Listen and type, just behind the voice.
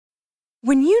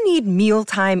When you need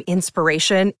mealtime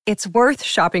inspiration, it's worth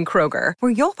shopping Kroger,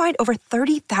 where you'll find over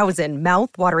 30,000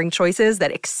 mouth-watering choices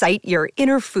that excite your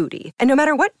inner foodie. And no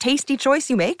matter what tasty choice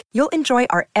you make, you'll enjoy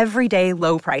our everyday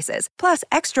low prices, plus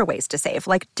extra ways to save,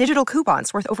 like digital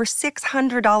coupons worth over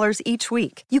 $600 each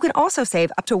week. You can also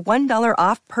save up to $1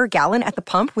 off per gallon at the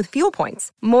pump with fuel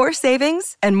points. More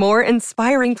savings and more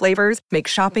inspiring flavors make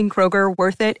shopping Kroger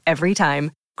worth it every time.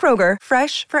 Kroger,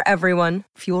 fresh for everyone.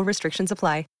 Fuel restrictions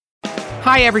apply.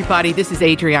 Hi, everybody. This is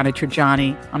Adriana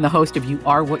Trajani. I'm the host of You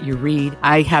Are What You Read.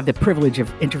 I have the privilege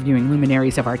of interviewing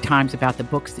luminaries of our times about the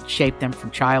books that shaped them from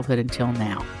childhood until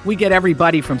now. We get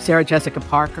everybody from Sarah Jessica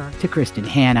Parker to Kristen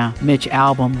Hanna, Mitch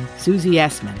Albom, Susie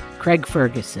Essman, Craig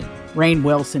Ferguson, Rainn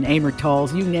Wilson, Amor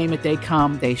Tolls, you name it, they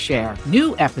come, they share.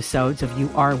 New episodes of You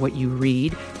Are What You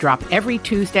Read drop every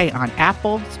Tuesday on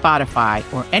Apple, Spotify,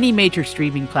 or any major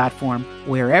streaming platform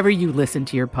wherever you listen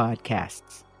to your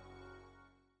podcasts.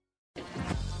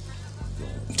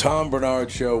 Tom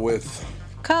Bernard Show with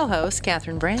co-host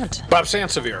Catherine Brandt, Bob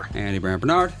Sansevier, Andy Brandt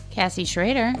Bernard, Cassie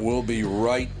Schrader. We'll be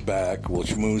right back. We'll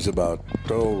schmooze about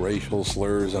racial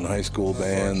slurs on high school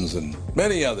bands and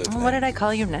many other things. What did I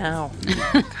call you now?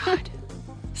 God,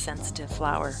 sensitive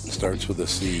flower. Starts with a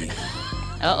C.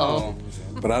 Uh-oh.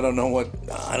 But I don't know what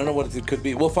it could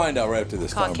be. We'll find out right after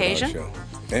this Caucasian? Tom Bernard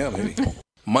Show. Yeah, maybe.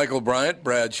 Michael Bryant,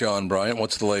 Bradshaw and Bryant,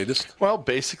 what's the latest? Well,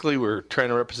 basically, we're trying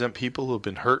to represent people who have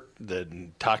been hurt,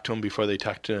 then talk to them before they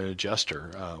talk to an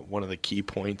adjuster. One of the key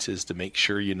points is to make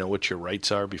sure you know what your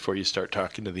rights are before you start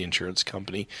talking to the insurance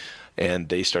company, and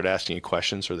they start asking you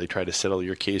questions or they try to settle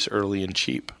your case early and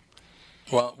cheap.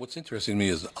 Well, what's interesting to me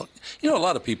is, a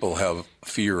lot of people have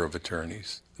fear of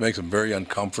attorneys. It makes them very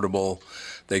uncomfortable.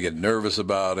 They get nervous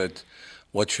about it.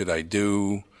 What should I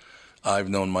do? I've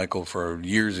known Michael for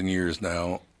years and years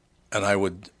now, and I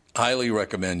would highly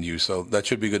recommend you. So that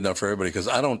should be good enough for everybody, because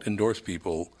I don't endorse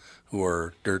people who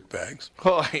are dirtbags.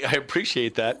 Well, I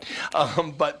appreciate that.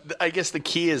 But I guess the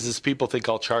key is people think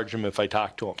I'll charge them if I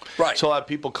talk to them. Right. So a lot of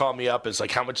people call me up. It's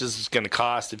like, how much is this going to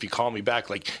cost if you call me back?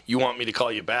 Like, you want me to call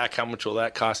you back? How much will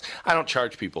that cost? I don't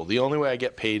charge people. The only way I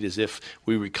get paid is if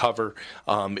we recover,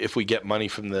 if we get money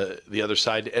from the other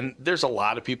side. And there's a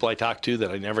lot of people I talk to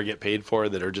that I never get paid for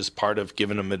that are just part of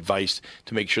giving them advice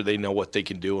to make sure they know what they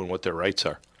can do and what their rights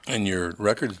are. And your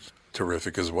record's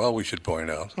terrific as well, we should point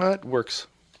out. Well, it works.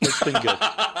 It's been good.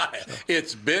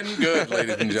 It's been good,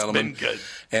 ladies and gentlemen. It's been good.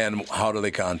 And how do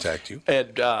they contact you?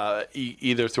 And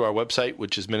either through our website,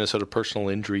 which is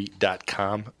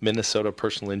minnesotapersonalinjury.com,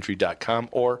 minnesotapersonalinjury.com,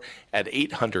 or at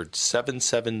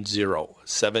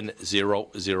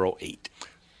 800-770-7008.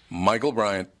 Michael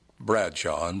Bryant,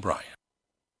 Bradshaw and Bryant.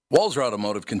 Walser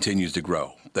Automotive continues to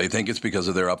grow. They think it's because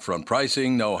of their upfront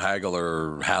pricing, no haggle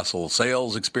or hassle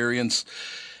sales experience,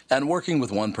 and working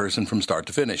with one person from start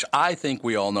to finish. I think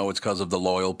we all know it's because of the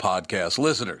loyal podcast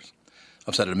listeners.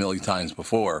 I've said it a million times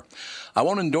before. I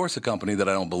won't endorse a company that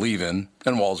I don't believe in,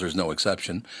 and Walser's no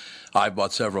exception. I've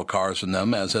bought several cars from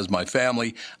them, as has my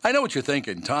family. I know what you're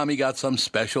thinking. Tommy got some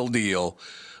special deal.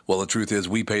 Well, the truth is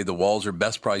we paid the Walser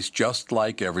best price just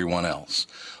like everyone else.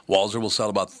 Walser will sell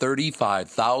about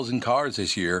 35,000 cars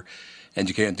this year, and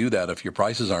you can't do that if your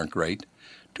prices aren't great.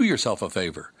 Do yourself a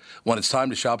favor. When it's time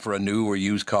to shop for a new or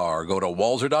used car, go to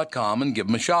Walser.com and give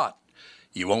them a shot.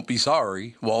 You won't be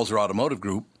sorry. Walser Automotive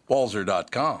Group,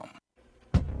 Walser.com.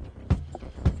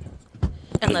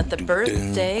 And let the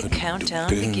birthday countdown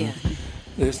begin.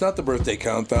 It's not the birthday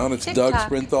countdown. It's Tick-tock, Doug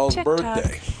Sprinthal's tick-tock.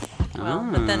 birthday. Well,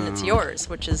 but then it's yours,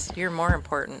 which is you're more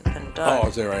important than Doug. Oh,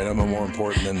 is that right? I'm more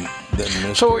important than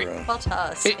Mr. So Well, to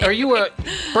us. are you a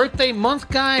birthday month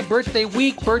guy, birthday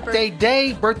week, birthday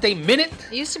day, birthday minute?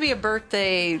 It used to be a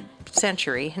birthday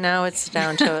century. Now it's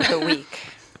down to the week.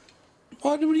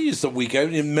 Why do we use the week? I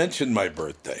didn't even mention my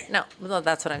birthday. No, well,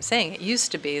 that's what I'm saying. It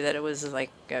used to be that it was like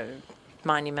a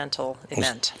monumental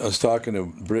event. I was talking to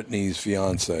Brittany's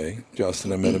fiance,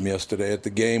 Justin. I met him yesterday at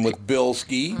the game with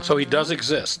Bilski. So he does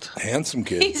exist. Handsome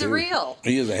kid. He's too. real.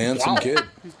 He is a handsome kid.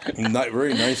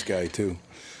 Very nice guy, too.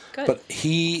 Good. But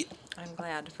I'm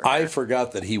glad for I her.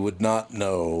 forgot that he would not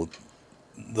know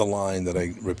the line that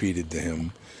I repeated to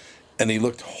him. And he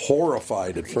looked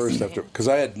horrified at first because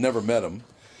I had never met him.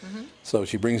 Mm-hmm. So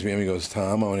she brings me in and goes,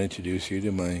 Tom, I want to introduce you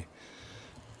to my,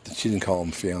 she didn't call him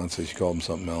fiance, she called him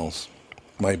something else,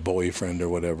 my boyfriend or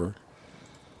whatever,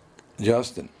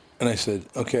 Justin. And I said,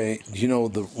 okay, do you know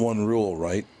the one rule,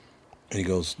 right? And he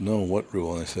goes, no, what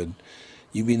rule? And I said,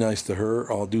 you be nice to her,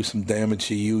 I'll do some damage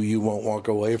to you you won't walk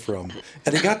away from.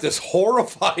 And he got this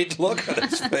horrified look on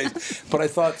his face. But I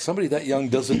thought, somebody that young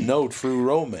doesn't know true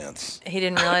romance. He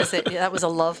didn't realize that was a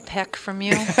love peck from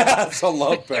you. That's a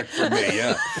love peck for me,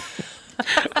 yeah.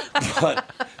 But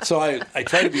so I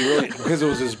try to be really, because it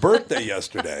was his birthday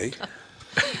yesterday.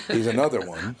 He's another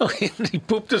one. He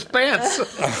pooped his pants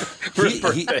for his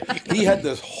birthday. He had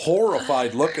this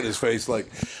horrified look at his face, like,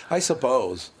 I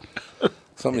suppose.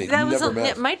 Somebody That was never met.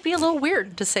 it might be a little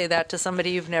weird to say that to somebody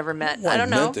you've never met. Well, I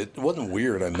don't know. meant it. It wasn't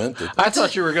weird. I meant it. I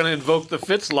thought you were going to invoke the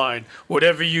Fitz line.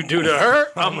 Whatever you do to her,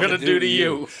 I'm going to do to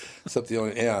you. Except the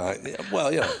only,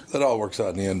 that all works out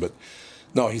in the end. But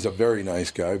no, he's a very nice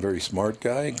guy, very smart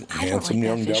guy, handsome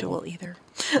young visual devil. either.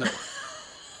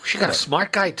 She got a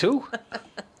smart guy too.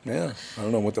 Yeah, I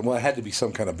don't know what. Well, it had to be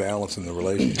some kind of balance in the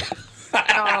relationship.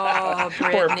 Oh,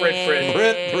 Poor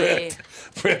Brittany.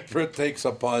 Britt takes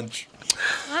a punch.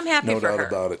 I'm happy No for doubt her.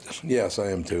 about it. Yes,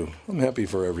 I am too. I'm happy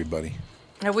for everybody.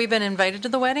 Have we been invited to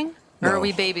the wedding? Or No, are we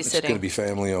It's babysitting? going to be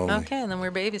family only. Okay, and then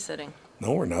we're babysitting.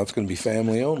 No, we're not. It's going to be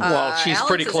family only. Well, she's Alex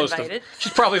pretty is close invited. to.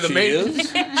 She's probably the She maid.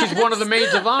 is? She's one of the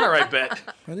maids of honor, I bet.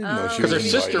 I didn't know she Because was her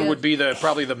sister invited. would be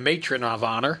probably the matron of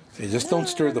honor. Hey, just don't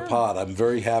stir the pot. I'm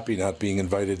very happy not being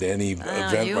invited to any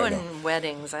event You right and now.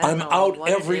 weddings. I don't I'm know out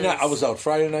what it every night. is. I was out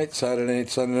Friday night, Saturday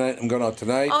night, Sunday night. I'm going out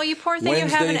tonight. Oh, you poor thing. You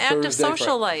have an Wednesday, active Thursday, social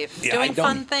Friday. life. Yeah, I doing don't.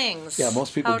 fun things. Yeah,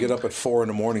 most people get up at 4 in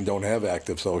the morning, don't have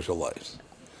active social lives.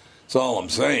 That's all I'm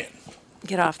saying.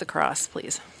 Get off the cross,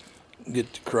 please.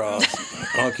 Get to cross.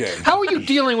 Okay. How are you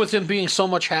dealing with him being so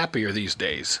much happier these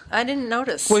days? I didn't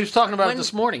notice. Well, he was talking about When- it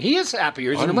this morning. He is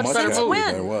happier. He's in a I'm much much better happier mood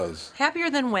than I When? was. Happier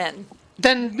than when?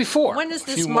 than before. When is A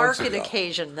this few months market ago.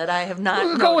 occasion that I have not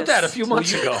We'll go with that. A noticed? few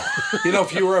months ago. You know,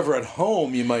 if you were ever at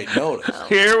home, you might notice.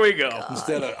 Here we go.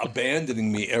 Instead of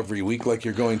abandoning me every week like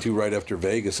you're going to right after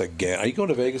Vegas again. Are you going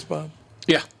to Vegas, Bob?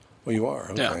 Yeah. Well, you are.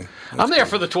 Okay. Yeah. That's I'm there good.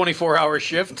 for the 24-hour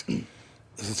shift.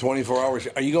 It's a 24 hours.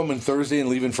 Are you going Thursday and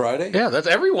leaving Friday? Yeah, that's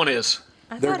everyone is.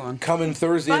 They're coming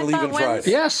Thursday and I thought leaving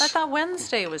Friday. Yes. I thought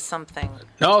Wednesday was something.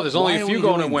 No, there's only Why a are few we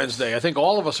going doing on this? Wednesday. I think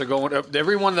all of us are going.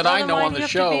 Everyone that Well, I then know why on do the you have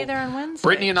to show. be there on Wednesday?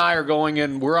 Brittany and I are going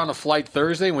in. We're on a flight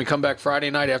Thursday, and we come back Friday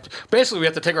night after. Basically, we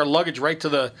have to take our luggage right to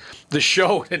the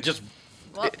show and just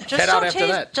Well, head out after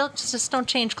that. Just don't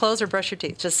change clothes or brush your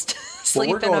teeth. Just Well, sleep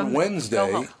we're in going them. Wednesday.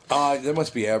 Go home. There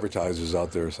must be advertisers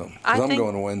out there or something. 'Cause I I'm think-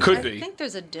 going Wednesday. Could I be. think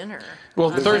there's a dinner. Well,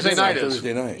 on Thursday Wednesday. night is.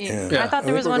 Thursday night. Yeah. Yeah. I thought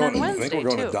there was we're one on going, I think Wednesday, we're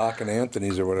going too. to Doc and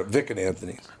Anthony's or whatever. Vic and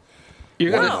Anthony's.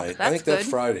 You're One gonna. Wow, night. I that's think that's good.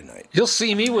 Friday night. You'll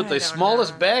see me with I the don't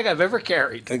smallest know. bag I've ever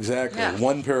carried. Exactly. Yeah.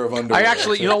 One pair of underwear. I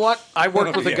actually, you know what? I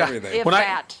worked with a guy Everything. If when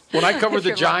that. I covered If the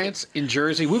you're Giants in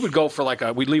Jersey. We would go for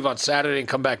we'd leave on Saturday and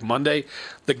come back Monday.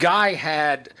 The guy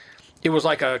had, it was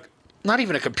like not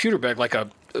even a computer bag, like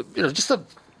just a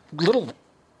little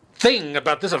thing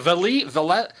about this, a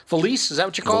valise. Is that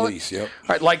what you call Valise, it? yep. All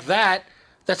right, like that.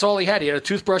 That's all he had. He had a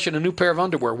toothbrush and a new pair of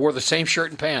underwear. Wore the same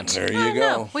shirt and pants. There you Oh, go.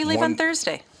 no, we leave on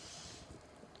Thursday.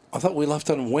 I thought we left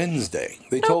on Wednesday.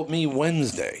 They told me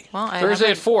Wednesday. Well, I Thursday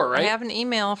have at 4, right? I have an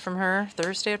email from her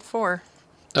Thursday at 4.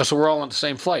 Oh, so we're all on the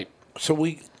same flight. So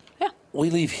we Yeah.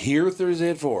 leave here Thursday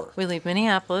at 4. We leave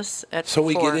Minneapolis at So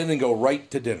we 4. get in and go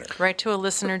right to dinner. Right to a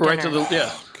listener dinner. Right to the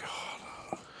yeah.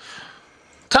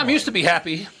 Tom used to be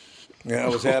happy. Yeah, I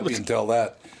was happy until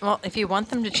that. Well, if you want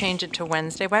them to change it to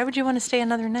Wednesday, why would you want to stay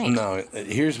another night? No,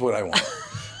 here's what I want.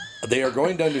 They are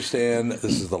going to understand this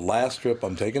is the last trip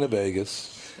I'm taking to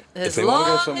Vegas. As if they want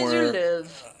long to go as you somewhere,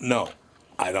 live. no.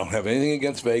 I don't have anything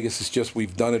against Vegas. It's just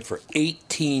we've done it for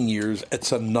 18 years.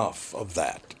 It's enough of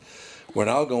that. We're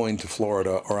now going to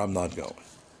Florida, or I'm not going.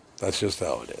 That's just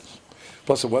how it is.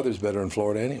 Plus, the weather's better in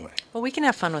Florida anyway. Well, we can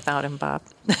have fun without him, Bob.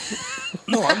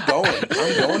 No, I'm going.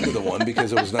 I'm going to the one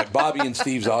because it was not Bobby and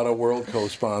Steve's Auto World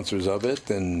co-sponsors of it,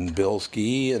 and Bill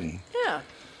Ski and Yeah.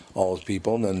 all his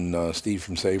people, and then Steve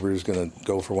from Sabre is going to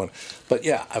go for one. But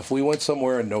yeah, if we went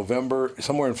somewhere in November,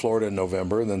 somewhere in Florida in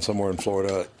November, and then somewhere in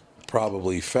Florida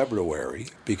probably February,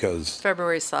 because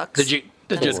February sucks. Did you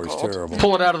February's terrible.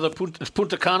 pull it out of the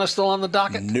Punta Cana still on the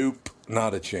docket? Nope,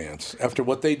 not a chance. After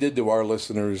what they did to our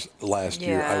listeners last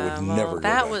year, I would well, never go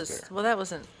that back was there. well.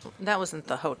 That wasn't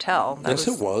the hotel. That Yes,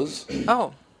 it was.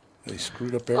 Oh, They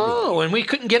screwed up everything. Oh, and we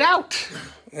couldn't get out.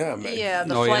 Yeah, man. yeah.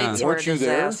 The Oh, yeah. flights were a Weren't you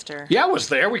there? disaster. Yeah, I was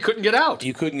there. We couldn't get out.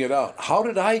 You couldn't get out. How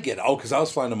did I get out? Oh, because I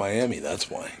was flying to Miami. That's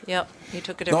why. Yep. You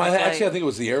took a No, different flight. actually, I think it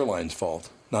was the airline's fault,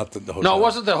 not the hotel. No, it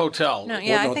wasn't the hotel. No,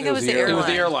 yeah, no, I think it was the airline. airline. It was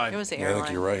the airline. It was the Yeah, I airline.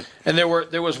 think you're right. And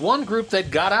there was one group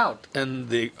that got out,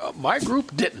 and my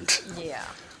group didn't. Yeah.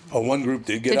 Oh, one group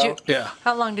did get Did you? out? Yeah,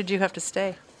 How long did you have to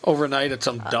stay? overnight at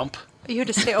some dump. You had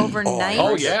to stay overnight.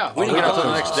 Oh yeah, we didn't get out till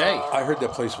the next day. I heard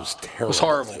that place was terrible. It was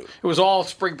horrible. too. It was all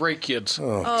spring break kids.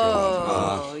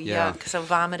 Oh, yeah. yuck. So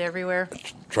vomit everywhere.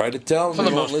 Try to tell them.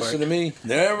 the They won't most listen part. to me.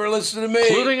 Never listen to me.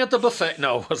 Including at the buffet.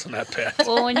 No, it wasn't that bad.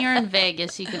 Well, when you're in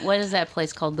Vegas, you can. What is that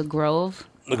place called? The Grove.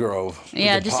 The Grove.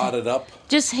 Yeah, You can pot it up.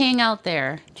 Just hang out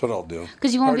there. That's what I'll do.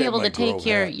 Because you won't Already be have able my to take Grove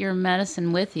your, hat. your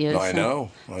medicine with you. No, I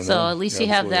know. So at least you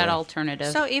have that Absolutely. alternative.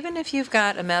 So even if you've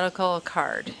got a medical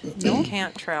card, you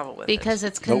can't travel with because it.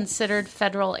 it's considered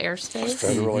federal airspace. It's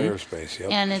federal airspace,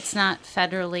 yep. And it's not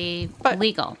federally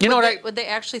legal. You know what? Would they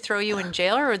actually throw you in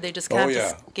jail, or would they just Oh,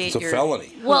 confiscate yeah. It's a your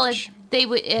felony. Well, hooch? they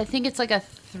would. I think it's like a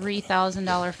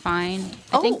 $3,000 fine.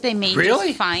 I Oh, think they may really?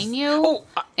 just fine you Oh,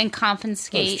 and It's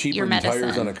confiscate cheaper your than medicine.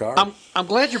 tires on a car. I'm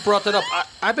glad you brought that up.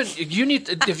 I've been. You need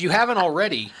to, if you haven't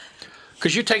already,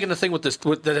 because you're taking the thing with this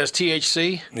that has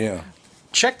THC. yeah.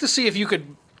 Check to see if you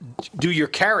could do your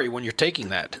carry when you're taking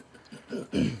that.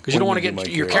 Because you don't What want do to you mean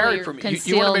get by your carry? carry Your from. You want to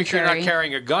concealed make sure you're carry. not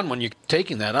carrying a gun when you're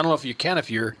taking that. I don't know if you can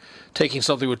if you're taking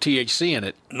something with THC in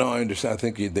it. No, I understand. I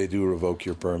think they do revoke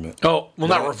your permit. Oh, well,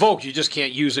 not No. revoked. You just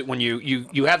can't use it when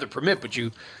you have the permit, but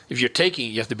if you're taking it,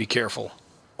 you have to be careful.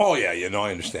 Oh, yeah,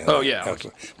 I understand. Oh, that. yeah, okay.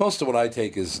 Absolutely. Most of what I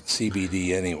take is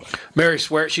CBD anyway. Mary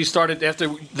swears she started after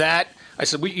that. I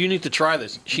said, you need to try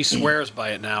this. She swears by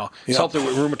it now. It's Yeah. helped her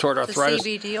with rheumatoid arthritis.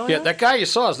 CBD oil? Yeah, that guy you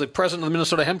saw is the president of the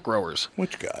Minnesota Hemp Growers.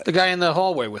 Which guy? The guy in the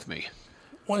hallway with me.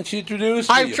 Why don't you introduce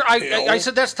me? I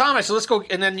said, that's Tom. I said, let's go.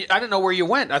 And then I didn't know where you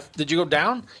went. Did you go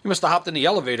down? You must have hopped in the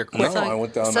elevator quick. No, I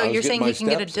went down. So I was you're getting saying my he can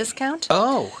get a steps. discount?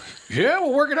 Oh, yeah,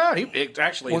 we'll work it out.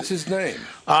 Actually, What's his name?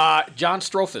 John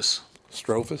Strophus.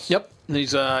 Strophus? Yep. And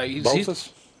he's Bophus?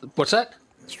 what's that?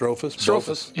 Strophus?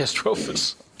 Strophus. Yeah,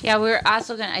 Strophus. Yeah, we're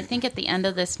also going to, I think at the end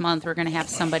of this month, we're going to have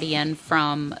somebody in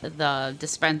from the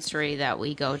dispensary that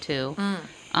we go to,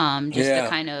 just Yeah. to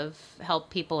kind of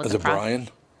help people with Is the it process. Brian?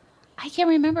 I can't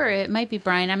remember. It might be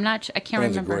Brian. I'm not. I can't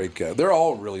Brian's remember. a great guy. They're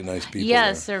all really nice people.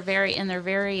 Yes, there. they're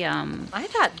very. I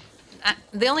thought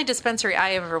the only dispensary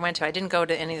I ever went to, I didn't go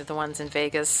to any of the ones in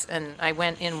Vegas, and I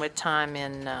went in with Tom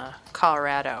in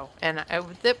Colorado, and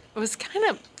it was kind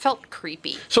of felt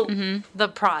creepy. So, The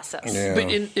process. Yeah. but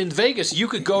in Vegas, you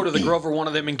could go to the Grover one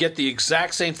of them and get the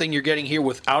exact same thing you're getting here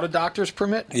without a doctor's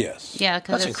permit. Yes. Yeah,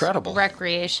 because That's it's incredible.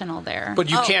 recreational there. But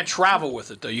you can't travel with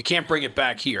it though. You can't bring it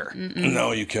back here.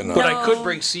 No, you cannot. But I could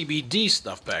bring CBD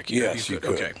stuff back here. Yes, you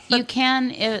could. Okay. you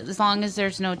can as long as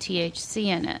there's no THC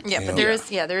in it. Yeah, but there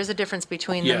is a difference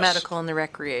between Yes. the medical and the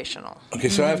recreational. Okay,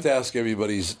 so I have to ask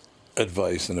everybody's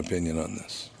advice and opinion on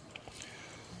this.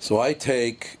 So I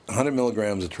take 100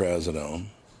 milligrams of trazodone,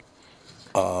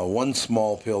 one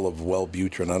small pill of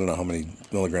Wellbutrin. I don't know how many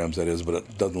milligrams that is, but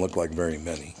it doesn't look like very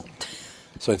many.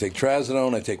 So I take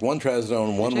trazodone. I take one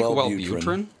trazodone, one Take Wellbutrin.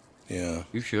 Wellbutrin? Yeah.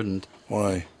 You shouldn't,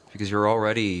 Why? because you're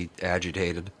already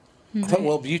agitated. I thought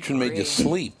Wellbutrin made you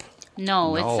sleep.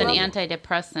 No, it's an No.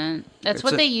 antidepressant. That's It's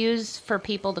what a- they use for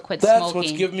people to quit That's smoking.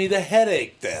 what's giving me the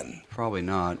headache then. Probably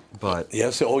not, but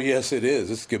Yes, oh yes it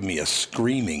is. It's giving me a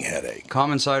screaming headache.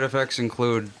 common side effects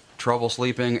include trouble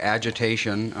sleeping,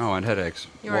 agitation, and headaches.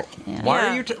 You're- Yeah.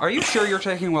 Why Yeah. are you sure you're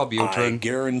taking I Wellbutrin?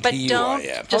 guarantee But you don't I am.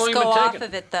 How long just you go been off taking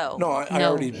of it, though. No, I No.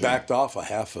 already backed off a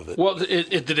half of it. Well,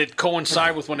 did it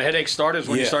coincide with when the headache started?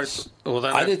 When Yes. you started? Well,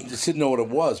 then I just didn't know what it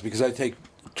was because I take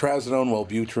trazodone,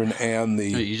 Wellbutrin, and the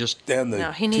You just and the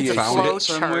No, he needs a Found THC. flow it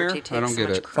somewhere? chart. He takes I don't so get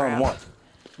much it. crap. Found what?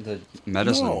 the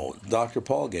medicine. No, Dr.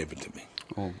 Paul gave it to me.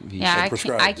 Oh, he Yeah, said- I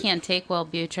prescribed it. can't take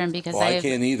Wellbutrin because Well, I I have,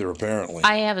 can't either, apparently.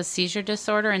 I have a seizure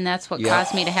disorder, and that's what Yeah.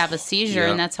 caused me to have a seizure,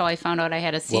 Yeah. and that's how I found out I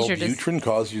had a seizure. Wellbutrin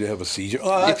caused you to have a seizure?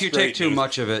 Oh, if you take too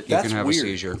much of it, you can have a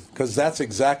seizure. Because that's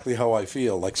exactly how I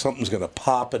feel, like something's going to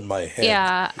pop in my head.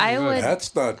 Yeah, I would.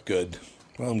 That's not good.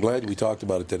 Well, I'm glad we talked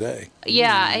about it today.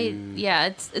 Yeah,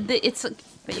 it's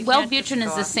But you can't Wellbutrin just is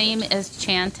go the off. same as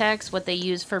Chantix, what they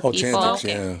use for Oh, people Chantix,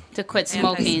 yeah. to quit Chantix,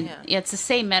 smoking. yeah. Yeah, it's the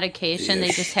same medication. They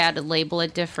Ish. just had to label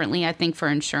it differently, I think, for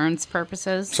insurance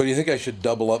purposes. So do you think I should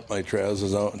double up my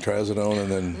trazodone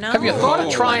and then... No. Have you thought of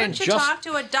Why trying don't you just- talk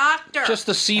to a doctor? just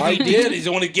the CBD. I did. He's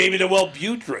the one who gave me the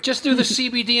Wellbutrin. Just do the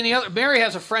CBD and the other. Mary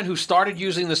has a friend who started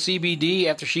using the CBD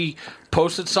after she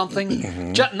posted something.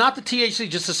 Mm-hmm. Not the THC,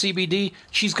 just the CBD.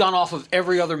 She's gone off of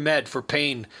every other med for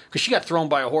pain because she got thrown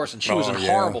by a horse and she was Oh, in yeah,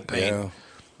 horrible pain. yeah.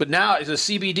 But now the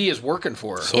CBD is working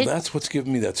for her. So that's what's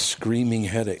giving me that screaming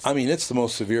headache. I mean, it's the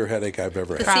most severe headache I've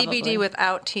ever the had. Probably. CBD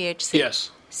without THC. Yes.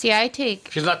 See, I take.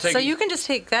 She's not taking. So you can just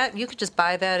take that. You could just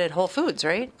buy that at Whole Foods,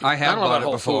 right? I have I don't know bought about it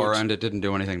Whole before, Foods. and it didn't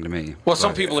do anything to me. Well,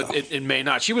 some people it may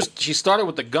not. She started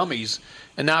with the gummies,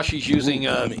 and now she's using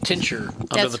tincture under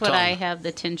That's the what tongue. I have,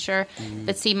 the tincture.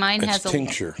 But see, mine It's has a.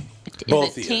 tincture. Is Both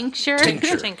it of you. tincture?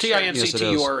 Tincture. Tincture. Tincture.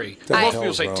 The Most hell's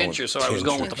people say wrong tincture, with so I was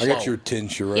going with the I flow. got your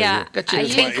tincture right Yeah, here. Got your I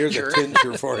Here's use, a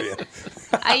tincture for you.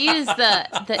 I use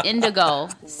the Indigo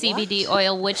CBD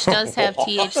oil, which does have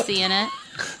THC in it.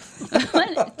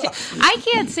 I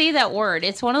can't say that word.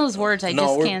 It's one of those words I No,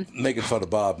 just we're can't. making fun of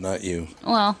Bob, not you.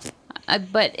 Well,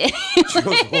 But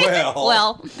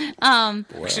well,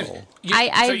 so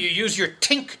you use your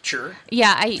tincture.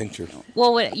 Yeah, tincture.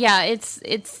 Well,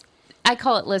 it's I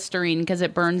call it Listerine because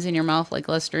it burns in your mouth like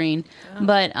Listerine.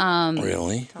 But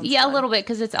really? Yeah, a little bit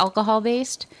because it's alcohol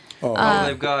based.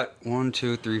 They've got 1,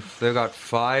 2, 3. They've got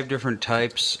 5 different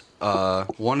types.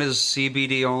 One is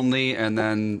CBD only, and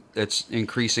then it's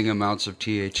increasing amounts of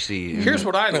THC. Here's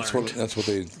what I learned. That's what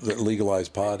they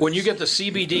legalized pot. When you get the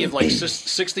CBD of like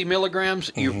 60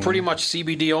 milligrams, you're pretty much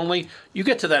CBD only. You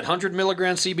get to that 100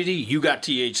 milligram CBD, you got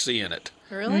THC in it.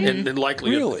 Really? And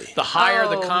likely, the higher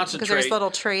the concentrate. Because there's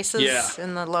little traces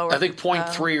in the lower. I think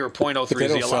 0.3 or 0.03 but they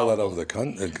don't is the sell allowed. that over the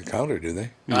counter, do they?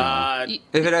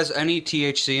 If it has any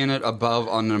THC in it above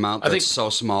an amount that's so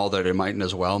small that it might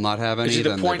as well not have any, it's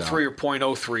either then 0.3 or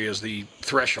 0.03 is the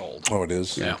threshold. Oh, it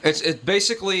is? Yeah. It's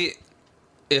basically,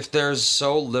 if there's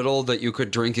so little that you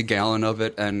could drink a gallon of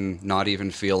it and not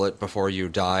even feel it before you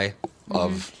die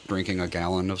of drinking a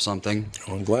gallon of something.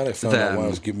 Oh, I'm glad I found out why it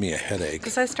was giving me a headache.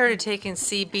 Because I started taking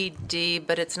CBD,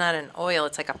 but it's not an oil.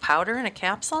 It's like a powder in a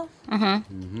capsule.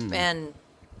 And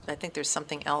I think there's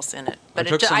something else in it. But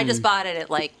I just bought it at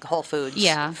like Whole Foods.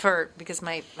 Yeah. Because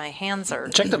my hands are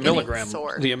Check the milligram.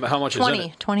 sore. How much is in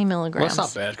it? 20 milligrams. Well,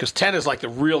 that's not bad because 10 is like the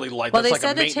really light. Well, that's they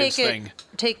like said a maintenance thing.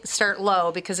 Start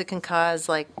low because it can cause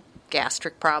like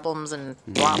gastric problems and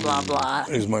blah blah blah.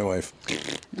 Here's my wife.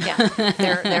 Yeah,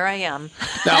 there I am.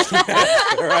 Now,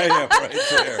 There I am, right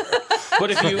there.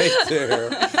 but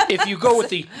if you go with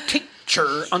the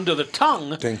tincture under the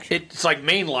tongue, it's like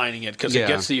mainlining it because it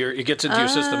gets into your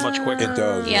system much quicker. It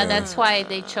does. Yeah, that's why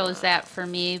they chose that for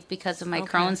me because of my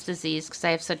Crohn's disease. Because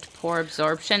I have such poor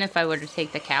absorption. If I were to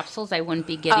take the capsules, I wouldn't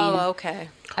be getting. Oh, okay.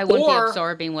 I wouldn't Or be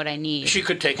absorbing what I need. She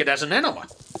could take it as an enema.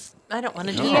 I don't want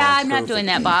to do Yeah, that. I'm not doing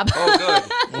that, Bob. Oh, good.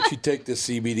 Why don't you take this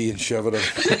CBD and shove it up?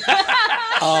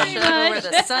 Where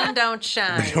the sun don't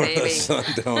shine, Where the baby. sun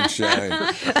don't shine.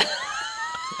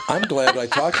 I'm glad I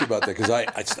talked to you about that because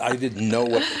I didn't know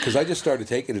because I just started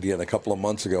taking it again a couple of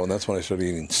months ago, and that's when I started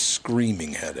getting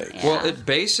screaming headaches. Well, it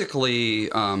basically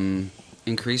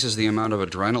increases the amount of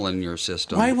adrenaline in your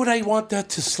system. Why would I want that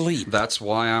to sleep? That's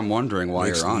why I'm wondering why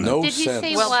Makes you're on no it. Did he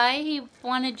say why he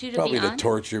wanted you to Probably be to on?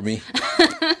 torture me.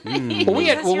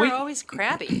 You're always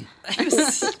crabby.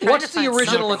 What's the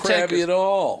original Not intent? crabby at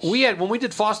all. When we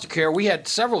did foster care, we had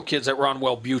several kids that were on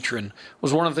Wellbutrin.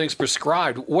 Was one of the things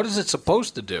prescribed. What is it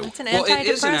supposed to do? It's an Well, it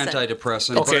is an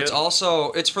antidepressant.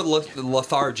 antidepressant, but it's for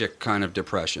lethargic kind of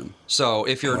depression. So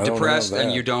if you're I don't depressed know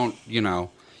and that.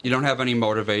 you don't have any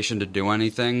motivation to do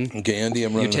anything, Okay, Andy,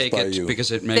 I'm you running take this by it you.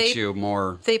 because it makes you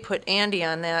more. They put Andy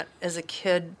on that as a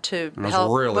kid to I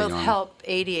was really young. help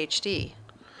ADHD.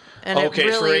 And Okay,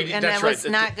 it for really, AD and that's that was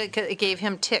right. not good 'cause it gave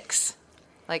him tics,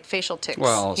 like facial tics.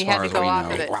 Well, as he had far to as go we off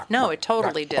know. of it. No, it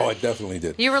totally did. Oh, it definitely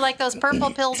did. You were like, those purple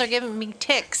pills are giving me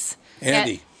tics.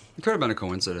 Andy, It could have been a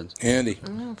coincidence. Andy. I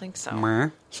don't think so.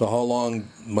 So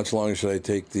much longer should I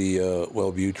take the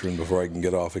Wellbutrin before I can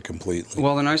get off it completely?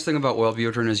 Well, the nice thing about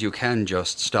Wellbutrin is you can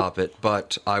just stop it,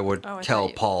 but I would tell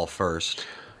Paul first.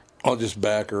 I'll just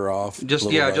back her off. Just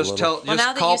little by little. Well,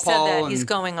 now that call you said Paul that, and, he's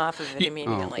going off of it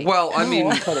immediately. Well, I mean,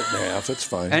 I'll cut it in half. It's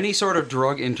fine. any sort of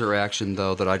drug interaction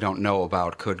though that I don't know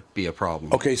about could be a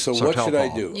problem. Okay, so what tell should I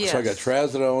Paul. do? Yes. So I got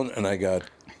trazodone and I got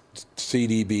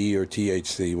CDB or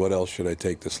THC. What else should I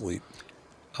take to sleep?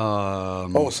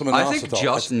 Some inositol. I think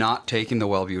just not taking the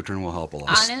Wellbutrin will help a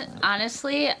lot.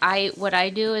 Honestly, what I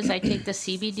do is I take the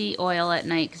CBD oil at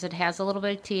night because it has a little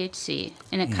bit of THC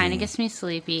and it kind of gets me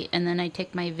sleepy. And then I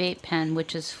take my vape pen,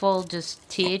 which is full just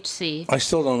THC. I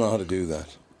still don't know how to do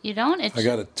that. You don't? I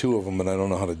got 2 of them, but I don't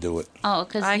know how to do it. Oh,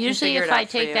 because I can usually figure if it I out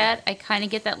for take you. that, I kind of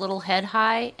get that little head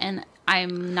high and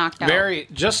I'm knocked out.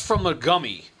 Just from the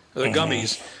gummies. Did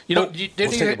Let's you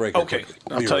take a break real Okay, quick.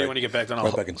 I'll Be tell you right- when you get back. Then I'll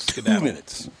Right back in 2 skedaddle.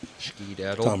 minutes.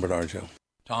 Skedaddle. Tom Bernard Show.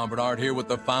 Tom Bernard here with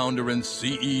the founder and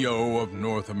CEO of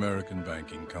North American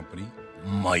Banking Company,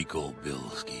 Michael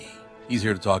Bilski. He's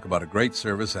here to talk about a great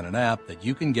service and an app that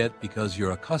you can get because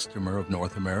you're a customer of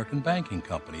North American Banking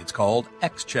Company. It's called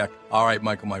XCheck. All right,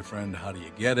 Michael, my friend, how do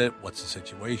you get it? What's the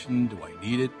situation? Do I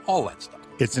need it? All that stuff.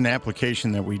 It's an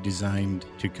application that we designed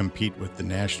to compete with the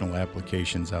national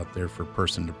applications out there for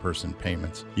person-to-person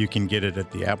payments. You can get it at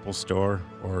the Apple Store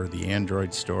or the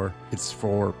Android Store. It's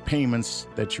for payments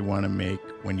that you want to make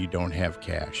when you don't have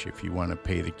cash. If you want to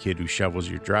pay the kid who shovels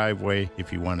your driveway,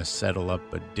 if you want to settle up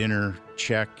a dinner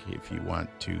check, if you want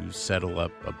to settle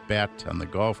up a bet on the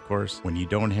golf course. When you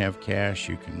don't have cash,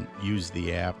 you can use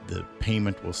the app. The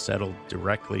payment will settle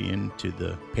directly into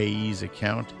the payee's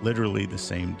account literally the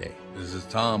same day. This is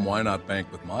Tom. Why not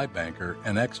bank with my banker?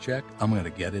 An X-Check? I'm going to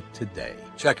get it today.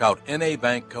 Check out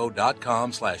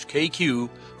nabankco.com/KQ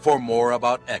for more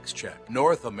about X-Check,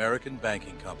 North American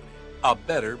Banking Company. A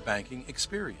better banking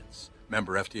experience.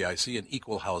 Member FDIC and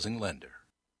equal housing lender.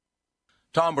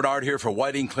 Tom Bernard here for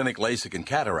Whiting Clinic LASIK and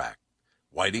Cataract.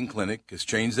 Whiting Clinic has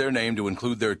changed their name to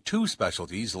include their two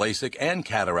specialties, LASIK and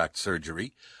cataract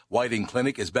surgery. Whiting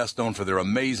Clinic is best known for their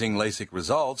amazing LASIK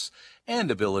results and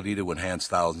ability to enhance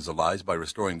thousands of lives by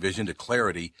restoring vision to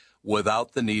clarity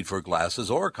without the need for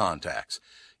glasses or contacts.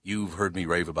 You've heard me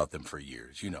rave about them for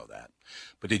years. You know that.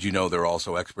 But did you know they're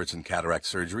also experts in cataract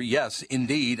surgery? Yes,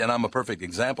 indeed, and I'm a perfect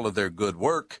example of their good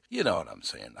work. You know what I'm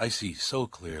saying. I see so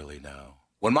clearly now.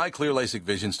 When my clear LASIK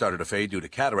vision started to fade due to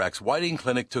cataracts, Whiting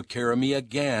Clinic took care of me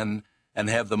again and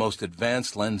have the most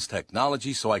advanced lens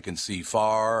technology so I can see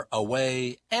far,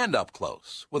 away, and up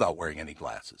close without wearing any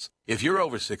glasses. If you're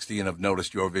over 60 and have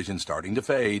noticed your vision starting to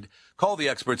fade, call the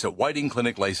experts at Whiting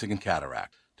Clinic LASIK and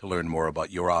Cataract to learn more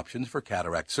about your options for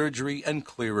cataract surgery and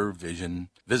clearer vision.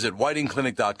 Visit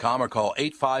whitingclinic.com or call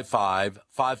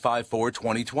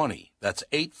 855-554-2020. That's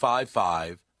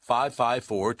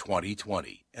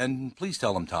 855-554-2020. And please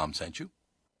tell them Tom sent you.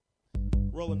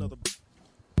 Roll another.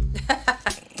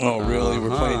 Oh, really?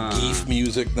 We're playing geef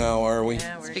music now, are we?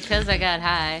 Yeah, It's because I got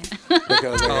high.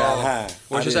 Because I got high.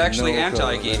 Which is actually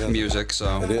anti-geek music,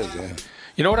 so. It is, yeah.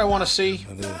 You know what I want to see?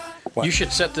 It is. What? You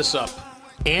should set this up.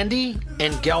 Andy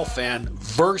and Gelfand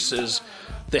versus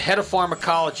the head of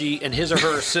pharmacology and his or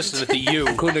her assistant at the U.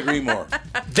 Couldn't agree more.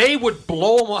 They would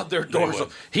blow them out their doors. would.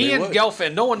 He They and would.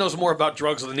 Gelfand, no one knows more about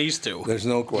drugs than these two. There's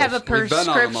no question. Have a We've been on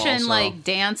them prescription also. like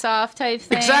dance-off type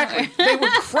thing. Exactly. They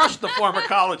would crush the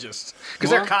pharmacologists because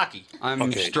they're Well, cocky. I'm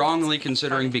Okay. strongly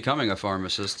considering becoming a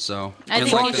pharmacist, so. I I'd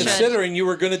think like you to- should. Considering you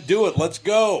were going to do it, let's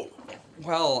go.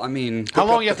 Well, I mean, How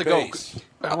long up you have the to go? pace.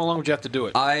 How long would you have to do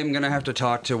it? I'm going to have to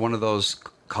talk to one of those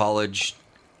college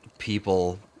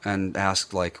people and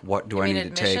ask, like, what do You I mean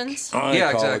need to take? admissions?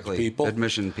 Yeah, College exactly. people.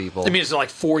 Admission people. I mean, is it like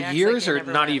 4 Yeah, 'cause years I or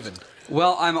never not went. even?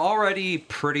 Well, I'm already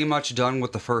pretty much done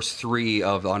with the first 3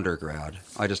 of undergrad.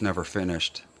 I just never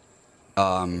finished.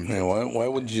 Yeah, why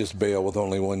wouldn't you just bail with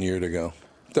only 1 year to go?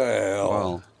 The hell.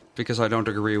 Well, because I don't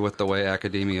agree with the way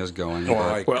academia is going. Well,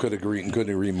 I Well- could agree and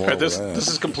couldn't agree more with This that.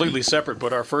 is completely separate,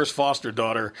 but our first foster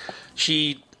daughter,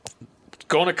 she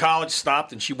going to college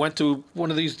stopped and she went to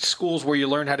one of these schools where you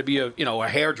learn how to be a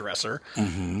hairdresser.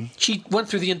 Mm-hmm. She went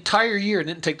through the entire year and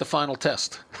didn't take the final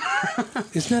test.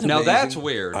 Isn't that Now amazing? that's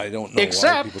weird. I don't know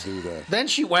Except why people do that. then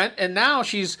she went and now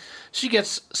she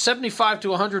gets $75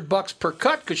 to $100 per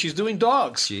cut because she's doing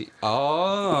dogs.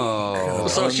 Oh.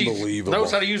 So she Unbelievable.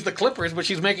 knows how to use the clippers, but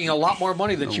she's making a lot more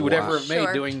money than she would Wow. ever have made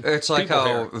Sure. doing. It's like people how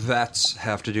hair. vets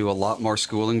have to do a lot more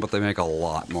schooling, but they make a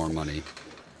lot more money.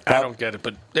 I don't get it,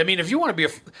 but I mean, if you want to be a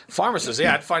pharmacist,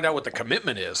 yeah, I'd find out what the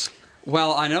commitment is.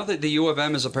 Well, I know that the U of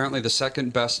M is apparently the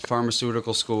second best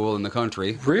pharmaceutical school in the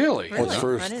country. Really? What's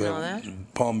Really? first? I didn't know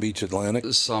that. Palm Beach Atlantic.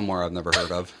 Somewhere I've never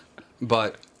heard of.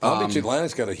 But Palm Beach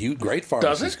Atlantic's got a huge, great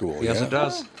pharmacy it? school. Yes, yeah. it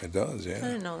does. It does, I yeah.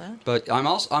 didn't know that. but I'm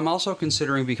also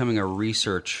considering becoming a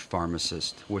research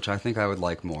pharmacist, which I think I would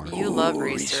like more. You love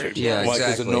research. Yeah, Why?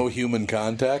 Because of exactly. no human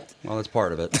contact. Well, that's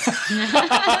part of it.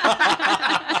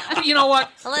 But you know what?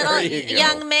 Little you go.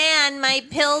 young man, my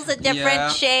pill's a different Yeah.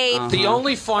 shape. The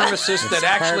only pharmacist that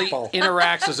actually purple.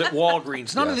 interacts is at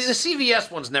Walgreens. None of Yes. the CVS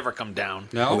ones never come down.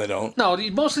 No? They don't. No,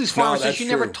 most of these No, pharmacists that's you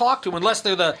never true. talk to unless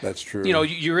they're the. That's true. You know,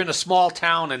 you're in a small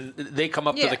town and they come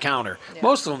up to Yeah. the counter. Yeah.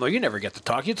 Most of them, though, you never get to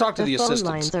talk. You talk to the The phone assistants.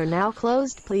 lines are now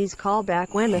closed. Please call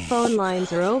back when the phone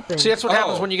lines are open. See, that's what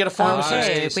happens when you get a pharmacist.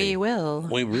 Okay, see. we will.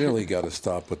 We really got to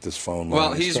stop with this phone line.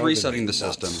 Well, It's he's driving resetting me the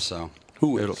nuts. system, so.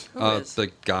 Who It'll, is? is?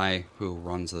 the guy who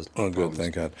runs the. Oh, good. phones.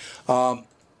 Thank God. I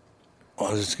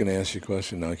was just going to ask you a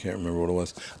question. Now I can't remember what it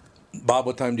was. Bob,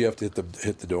 what time do you have to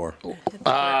hit the door?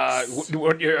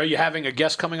 Are you having a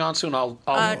guest coming on soon? I'll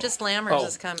Just Lammers Oh.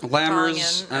 is calling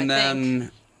Lammers, in, and I then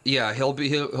think. yeah,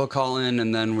 he'll call in,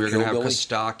 and then we're gonna have Hillbilly?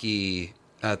 Kostaki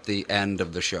at the end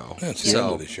of the show. That's the so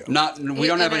end of the show. we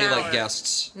don't have In any an like hour.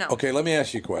 guests. No. Okay, let me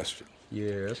ask you a question.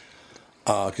 Yes.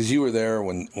 Because you were there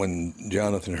when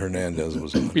Jonathan Hernandez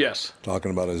was on. Yes.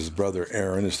 Talking about his brother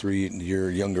Aaron, his 3-year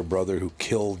younger brother who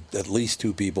killed at least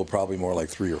 2 people, probably more like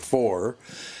 3 or 4.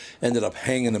 Ended up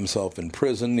hanging himself in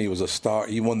prison. He was a star.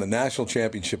 He won the national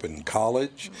championship in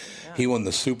college. He won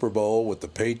the Super Bowl with the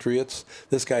Patriots.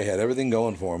 This guy had everything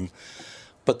going for him.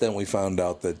 But then we found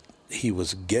out that he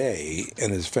was gay,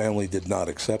 and his family did not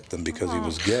accept him because he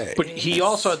was gay. But he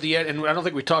also, at the end, and I don't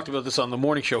think we talked about this on the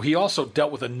morning show, he also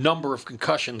dealt with a number of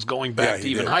concussions going back to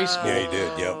even high school. Yeah, he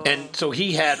did, yep. And so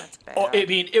he had, I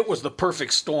mean, it was the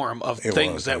perfect storm of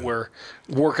things that were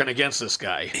working against this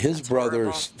guy. His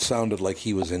brother sounded like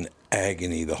he was in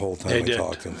agony the whole time I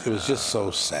talked to him. It was just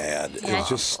so sad. It was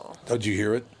just, did you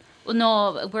hear it? Well,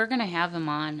 no, we're going to have him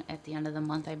on at the end of the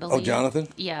month, I believe. Oh, Jonathan?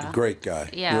 Yeah. Great guy.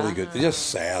 Yeah. Really good. Just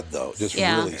sad, though. Just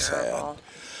really sad.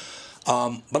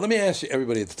 But let me ask you,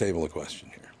 everybody at the table, a question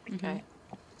here. Okay.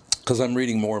 Because I'm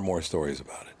reading more and more stories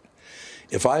about it.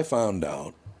 If I found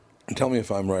out, and tell me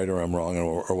if I'm right or I'm wrong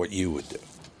or what you would do.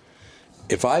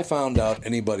 If I found out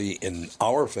anybody in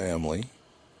our family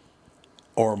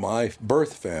or my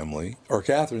birth family or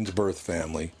Catherine's birth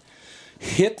family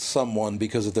hit someone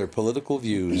because of their political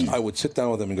views, I would sit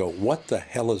down with them and go, what the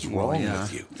hell is wrong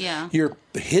with you? Yeah. You're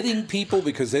hitting people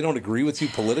because they don't agree with you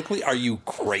politically? Are you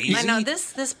crazy? I know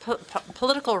this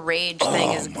political rage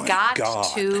thing has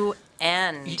got to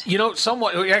end. You know,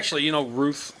 actually,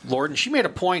 Ruth Lorden, she made a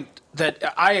point that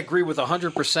I agree with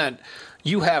 100%.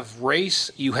 You have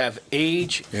race, you have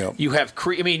age, you have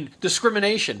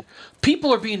discrimination.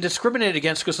 People are being discriminated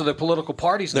against because of their political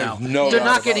parties now. They're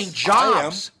not getting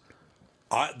jobs.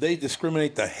 They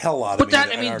discriminate the hell out of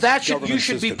me. But you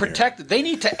should be protected. They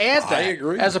need to add that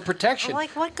as a protection. Like,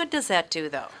 what good does that do,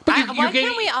 though? But why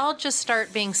can't we all just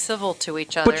start being civil to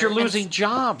each other? But you're losing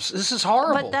jobs. This is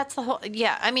horrible. But that's the whole.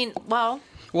 Yeah, well,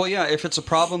 yeah. If it's a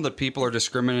problem that people are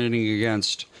discriminating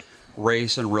against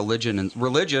race and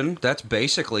religion, that's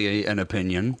basically an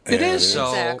opinion. It is. So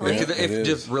exactly.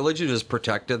 if religion is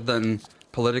protected, then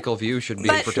political view should be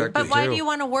protected But why too. do you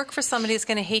want to work for somebody who's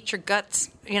going to hate your guts?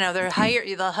 They'll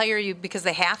hire you because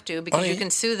they have to, because you can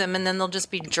sue them, and then they'll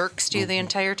just be jerks to you the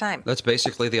entire time. That's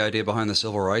basically the idea behind the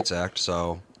Civil Rights Act.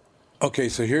 So, okay,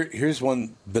 so here's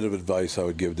one bit of advice I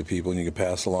would give to people, and you can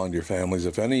pass along to your families.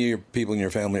 If any of your people in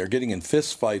your family are getting in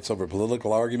fist fights over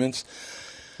political arguments,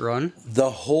 run.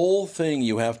 The whole thing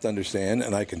you have to understand,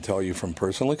 and I can tell you from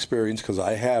personal experience because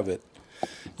I have it.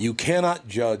 You cannot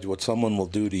judge what someone will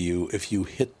do to you if you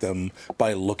hit them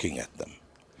by looking at them.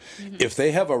 Mm-hmm. If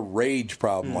they have a rage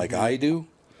problem like I do,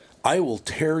 I will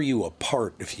tear you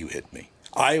apart if you hit me.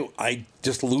 I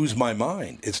just lose my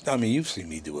mind. You've seen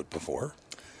me do it before.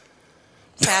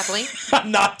 Sadly.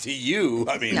 Not to you.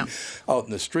 No. Out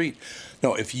in the street.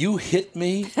 No, if you hit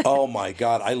me, oh my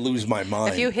God, I lose my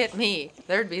mind. If you hit me,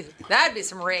 that'd be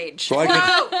some rage. So I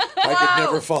could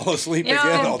never fall asleep again,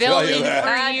 I'll tell you that.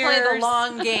 I play the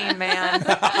long game, man.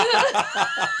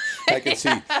 I can see.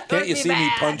 Can't you see me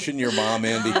punching your mom,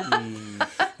 Andy?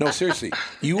 No, seriously.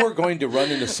 You are going to run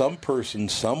into some person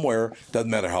somewhere, doesn't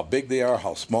matter how big they are,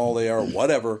 how small they are,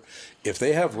 whatever. If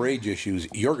they have rage issues,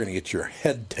 you're going to get your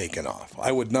head taken off.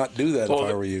 I would not do that if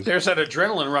I were you. There's that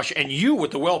adrenaline rush, and you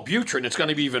with the Wellbutrin, it's going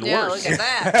to be even worse. Look at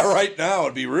that. Right now,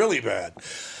 it'd be really bad.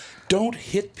 Don't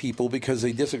hit people because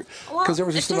they disagree. Because there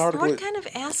was just an article. What kind of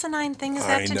asinine thing is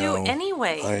that to do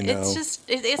anyway? I know. It's just,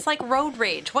 it's like road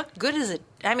rage. What good is it?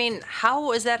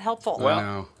 How is that helpful?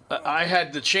 Well, I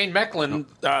had the Shane Mecklin,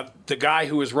 the guy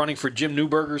who was running for Jim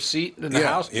Newberger's seat in the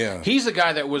House. Yeah. He's the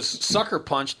guy that was sucker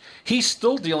punched. He's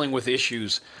still dealing with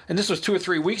issues. And this was 2 or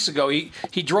 3 weeks ago.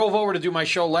 He drove over to do my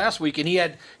show last week, and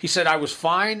he said I was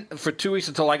fine for 2 weeks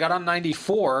until I got on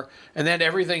 94, and then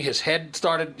his head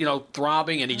started,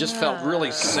 throbbing, and he just felt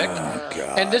really sick. Oh,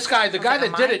 God. And this guy, the guy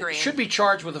that did it, should be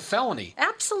charged with a felony.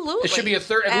 Absolutely. It should be at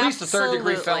least a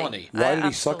third-degree felony. Why did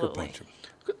he sucker punch him?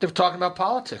 They were talking about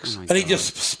politics. And he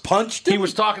just punched him? He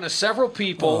was talking to several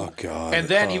people. Oh, God. And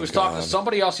then he was talking to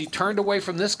somebody else. He turned away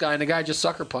from this guy, and the guy just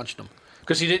sucker punched him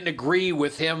because he didn't agree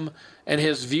with him and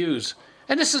his views.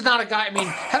 And this is not a guy,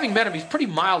 having met him, he's pretty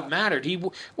mild-mannered. He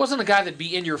wasn't a guy that'd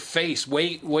be in your face,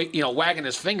 wagging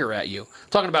his finger at you.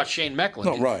 Talking about Shane Mecklin.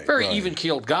 No, right. Very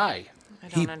even-keeled guy.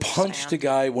 He punched a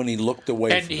guy when he looked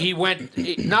away and from he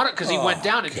him. Not because he went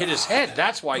down and hit his head.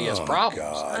 That's why he has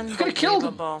problems. He could have killed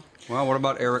him. Well, what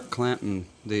about Eric Clanton,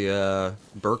 the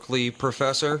Berkeley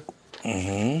professor?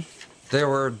 Mm-hmm.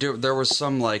 There was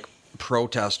some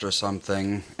protest or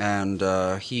something, and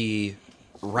he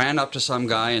ran up to some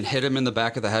guy and hit him in the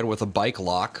back of the head with a bike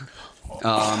lock.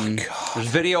 There's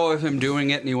video of him doing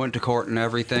it, and he went to court and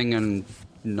everything, and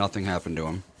nothing happened to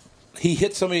him. He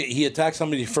hit somebody. He attacked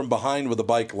somebody from behind with a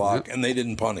bike lock, and they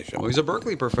didn't punish him. Well, he's a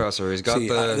Berkeley professor. He's got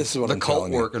this is what the I'm cult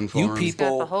telling you. working for You him. He's got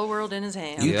people, the whole world in his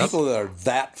hands. you people that are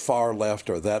that far left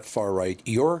or that far right,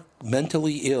 you're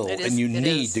mentally ill, and you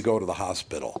need to go to the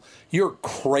hospital. You're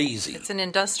crazy. It's an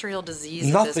industrial disease.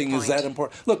 Nothing at this is point. that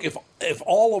important. Look, if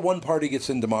all of one party gets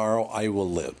in tomorrow, I will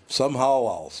live. Somehow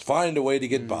I'll find a way to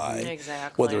get by.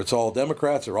 Exactly. Whether it's all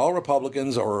Democrats or all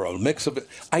Republicans or a mix of it.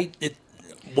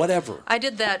 Whatever. I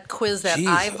did that quiz, that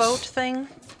I vote thing,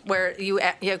 where you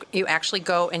actually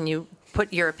go and you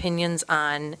put your opinions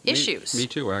on issues. Me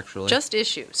too, actually. Just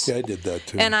issues. Yeah, I did that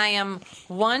too. And I am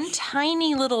one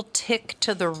tiny little tick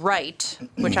to the right,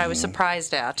 which I was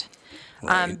surprised at,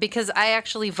 because I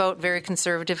actually vote very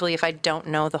conservatively if I don't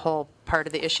know the whole part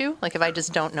of the issue. Like if I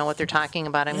just don't know what they're talking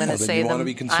about, I'm going to say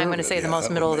the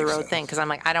most middle of the road thing because I'm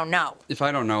like, I don't know. If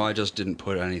I don't know, I just didn't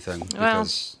put anything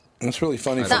because that's really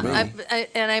funny for me.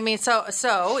 And I mean,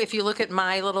 so if you look at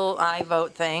my little I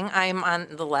vote thing, I'm on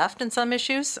the left in some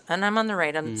issues, and I'm on the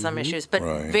right on some issues, but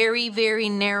very, very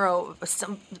narrow,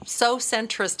 so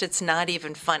centrist it's not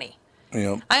even funny.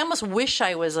 Yep. I almost wish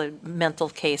I was a mental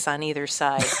case on either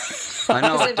side. I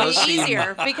know, it Because does it'd be seem-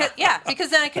 easier. Because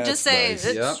then I could just say,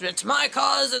 it's my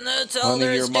cause and that's all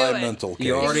there is to it. mental case.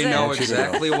 You already know Exactly.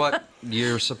 exactly what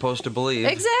you're supposed to believe.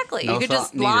 Exactly. No you could thought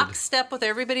just needed. lockstep with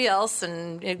everybody else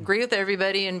and agree with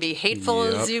everybody and be hateful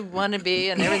as you want to be,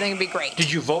 and everything would be great. Did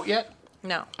you vote yet?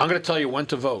 No. I'm going to tell you when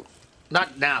to vote.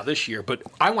 Not now, this year, but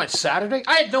I went Saturday.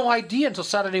 I had no idea until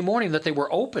Saturday morning that they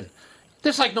were open.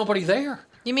 There's like nobody there.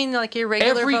 You mean like your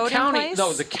regular Every voting county, place?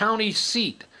 no, the county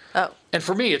seat. Oh. And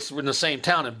for me, it's in the same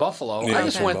town in Buffalo. Yeah, I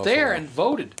just okay. went there and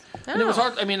voted. And it was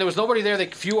hard. I mean, there was nobody there. A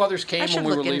few others came I should when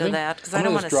we were look into leaving. that because I I'm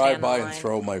don't going want to to drive stand by in and line.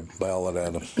 throw my ballot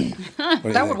at him.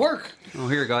 That would work. Oh,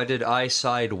 here, guy did I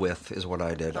side with is what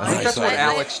I did. I I think that's what side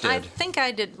Alex did. I think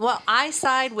I did. Well, I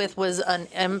side with was an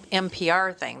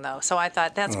NPR thing though, so I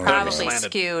thought that's That'd be probably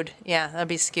slanted. skewed. Yeah, that'd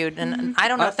be skewed, and I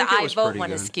don't know I if the think it I was vote pretty one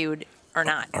good. is skewed or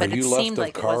not, Are but it you left seemed of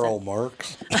like it Karl wasn't.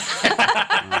 Marx?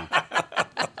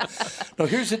 No,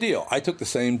 here's the deal. I took the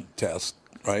same test,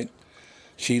 right?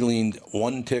 She leaned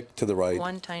one tick to the right.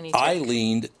 One tiny I tick.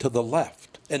 leaned to the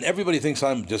left. And everybody thinks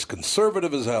I'm just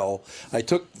conservative as hell. I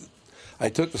took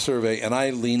the survey, and I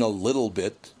lean a little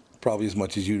bit, probably as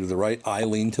much as you to the right. I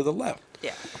lean to the left.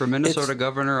 Yeah. For Minnesota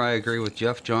governor, I agree with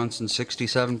Jeff Johnson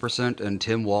 67% and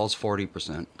Tim Walz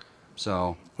 40%.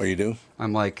 So What you do?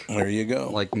 I'm like, There you go.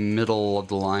 like middle of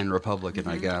the line Republican,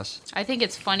 I Mm-hmm. guess. I think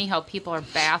it's funny how people are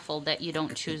baffled that you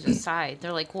don't choose a side.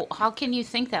 They're like, well, how can you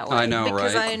think that way? I know,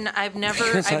 Because right? I've never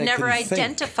Because I can think.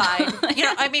 identified. You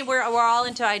know, I mean, we're all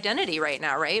into identity right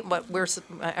now, right? What we're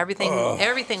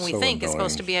everything we so think is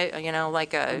supposed to be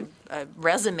like a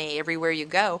resume everywhere you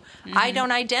go. I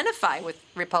don't identify with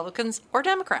Republicans or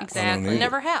Democrats. Exactly. I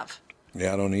never have.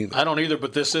 Yeah, I don't either. I don't either,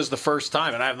 but this is the first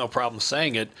time, and I have no problem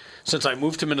saying it. Since I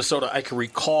moved to Minnesota, I can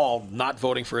recall not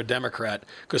voting for a Democrat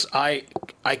because I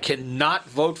cannot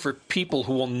vote for people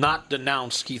who will not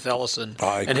denounce Keith Ellison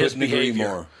I and his couldn't agree behavior.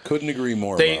 more. Couldn't agree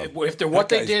more. They, Bob. if they're what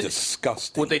That they guy's did,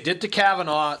 disgusting. what they did to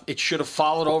Kavanaugh, it should have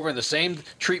followed over, and the same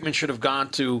treatment should have gone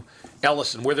to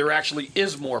Ellison, where there actually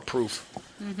is more proof.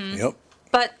 Yep.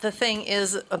 But the thing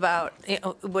is about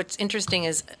what's interesting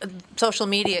is social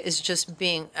media is just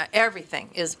being everything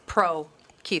is pro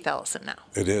Keith Ellison now.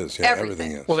 It is. Yeah,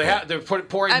 everything is. Well, they're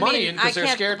pouring money in because they're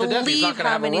scared to death. He's not going to how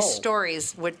have a many role.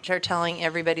 stories which are telling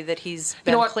everybody that he's You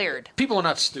been know what? cleared. People are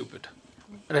not stupid,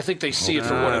 and I think they see it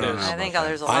for what it is. I think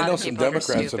there's a lot I know of some people Democrats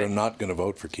that are that stupid. are not going to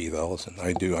vote for Keith Ellison.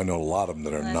 I do. I know a lot of them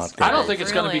that are not I going don't to think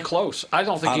it's going to be Really? close. I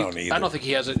don't think. I don't either. I don't think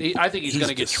he has it. I think he's going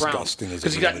to get trounced disgusting as a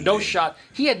because he got human no being. shot.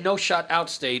 He had no shot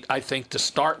outstate. I think to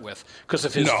start with because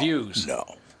of his views. No.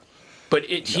 But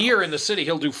here in the city,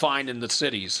 he'll do fine in the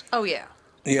cities. Oh yeah.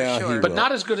 Yeah, sure. he But will.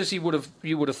 not as good as you would have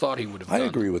thought he would have I done.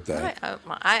 agree with that.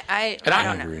 I And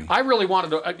don't know. agree. I really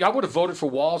wanted to. I would have voted for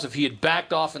Walz if he had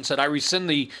backed off and said, "I rescind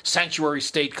the sanctuary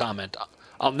state comment.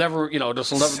 I'll never,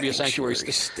 this will never be a sanctuary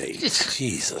state."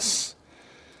 Jesus.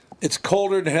 It's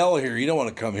colder than hell here. You don't want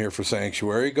to come here for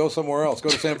sanctuary. Go somewhere else. Go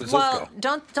to San Francisco. Well,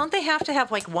 don't they have to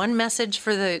have like one message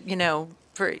for the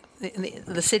for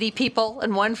the city people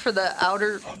and one for the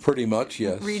outer Pretty much,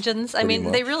 yes. regions? I Pretty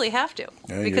mean, they much. really have to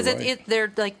Yeah, because you're right.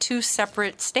 they're like two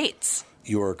separate states.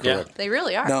 You are correct. They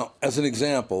really are. Now, as an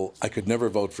example, I could never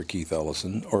vote for Keith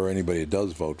Ellison or anybody that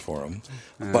does vote for him.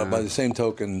 But by the same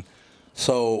token,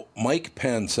 so Mike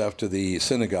Pence, after the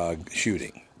synagogue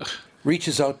shooting,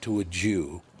 reaches out to a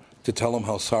Jew to tell him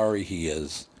how sorry he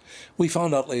is. We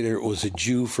found out later it was a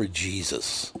Jew for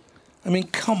Jesus. I mean,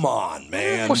 come on,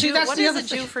 man. Well, see, that's what the is other a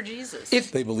Jew thing. for Jesus?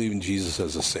 They believe in Jesus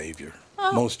as a savior.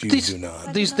 Most Jews do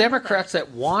not. These Democrats that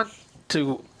want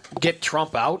to get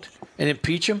Trump out and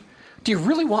impeach him, do you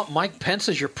really want Mike Pence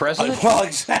as your president? Well,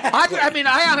 exactly. I mean,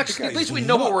 I honestly, at least we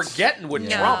know what we're getting with No,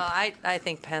 Trump. I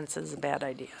think Pence is a bad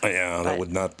idea. Yeah, that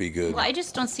would not be good. Well, I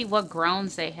just don't see what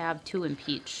grounds they have to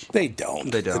impeach. They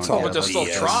don't. They don't. It's all But they'll still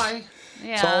BS. try.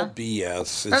 It's all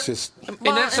BS. It's just. And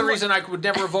that's the reason I would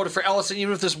never have voted for Ellison,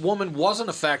 even if this woman wasn't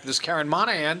a fact, this Karen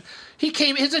Monahan.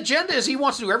 His agenda is he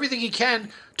wants to do everything he can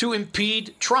to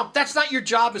impede Trump. That's not your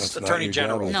job as Attorney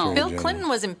General. No. Bill Clinton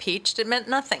was impeached. It meant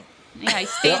nothing. Yeah, he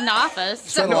stayed in office.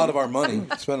 Spent a lot of our money.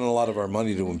 Spending a lot of our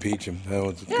money to impeach him. That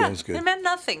was good. It meant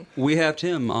nothing. We have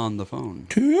Tim on the phone.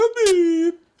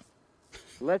 Timmy.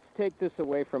 Let's take this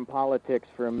away from politics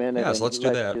for a minute. Yes, and let's do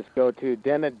that. Just go to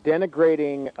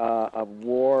denigrating a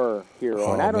war hero.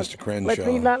 Oh, and I don't, Mr.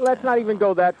 Crenshaw. let's not even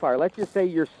go that far. Let's just say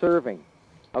you're serving.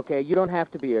 Okay, you don't have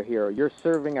to be a hero. You're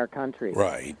serving our country.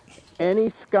 Right.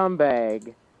 Any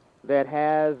scumbag that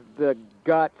has the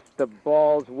guts, the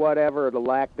balls, whatever, the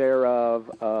lack thereof,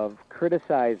 of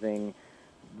criticizing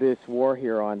this war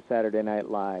hero on Saturday Night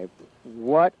Live,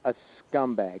 what a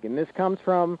scumbag. And this comes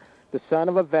from the son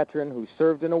of a veteran who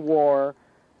served in a war,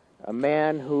 a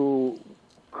man who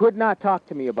could not talk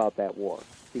to me about that war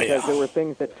because there were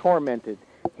things that tormented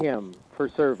him for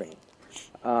serving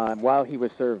while he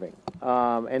was serving.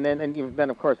 And then,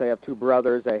 of course, I have two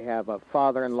brothers. I have a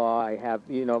father-in-law. I have,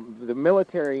 the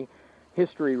military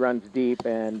history runs deep.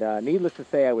 And needless to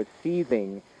say, I was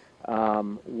seething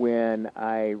when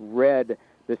I read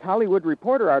this Hollywood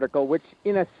Reporter article, which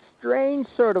in a strange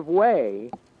sort of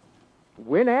way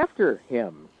went after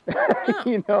him.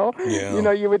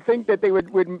 Yeah. You would think that they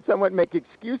would somewhat make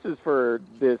excuses for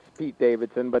this Pete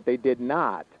Davidson, but they did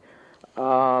not.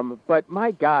 But my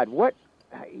God, what,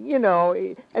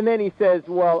 and then he says,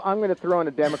 well, I'm going to throw in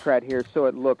a Democrat here so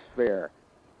it looks fair.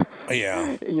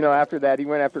 Yeah. After that, he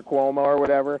went after Cuomo or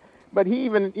whatever. But he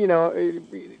even, he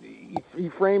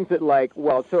frames it like,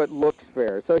 well, so it looks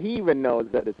fair. So he even knows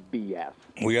that it's BS.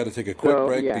 We got to take a quick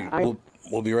break. Yeah,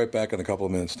 We'll be right back in a couple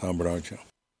of minutes. Tom Bernard Show.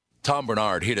 Tom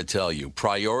Bernard here to tell you,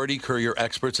 Priority Courier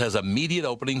Experts has immediate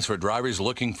openings for drivers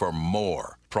looking for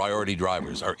more. Priority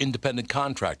drivers are independent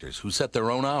contractors who set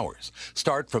their own hours,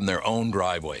 start from their own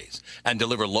driveways, and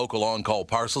deliver local on-call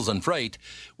parcels and freight,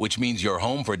 which means you're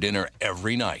home for dinner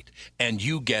every night, and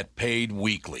you get paid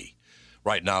weekly.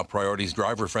 Right now, Priority's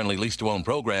driver-friendly lease-to-own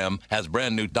program has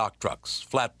brand-new dock trucks,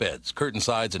 flatbeds, curtain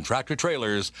sides, and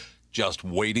tractor-trailers just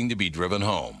waiting to be driven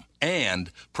home.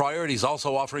 And Priority's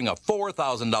also offering a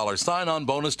 $4,000 sign-on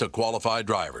bonus to qualified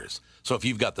drivers. So if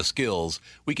you've got the skills,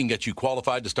 we can get you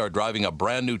qualified to start driving a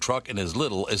brand new truck in as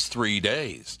little as 3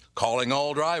 days. Calling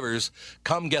all drivers,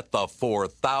 come get the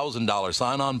 $4,000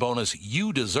 sign-on bonus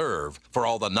you deserve for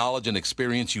all the knowledge and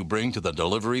experience you bring to the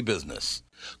delivery business.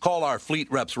 Call our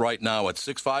fleet reps right now at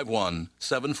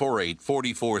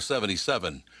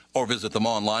 651-748-4477 or visit them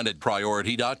online at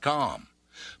priority.com.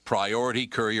 Priority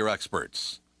Courier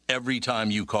Experts. Every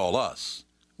time you call us,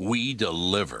 we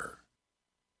deliver.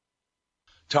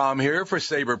 Tom here for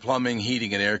Sabre Plumbing,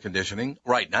 Heating, and Air Conditioning.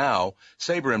 Right now,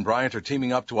 Sabre and Bryant are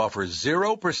teaming up to offer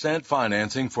 0%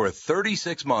 financing for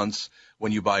 36 months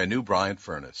when you buy a new Bryant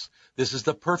furnace. This is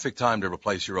the perfect time to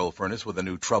replace your old furnace with a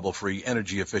new trouble-free,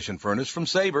 energy-efficient furnace from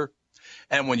Sabre.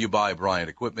 And when you buy Bryant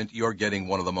equipment, you're getting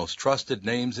one of the most trusted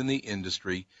names in the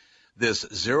industry. This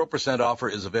 0% offer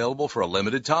is available for a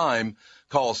limited time.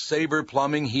 Call Sabre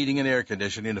Plumbing, Heating, and Air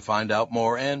Conditioning to find out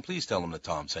more, and please tell them that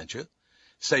Tom sent you.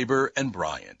 Sabre and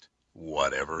Bryant,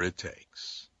 whatever it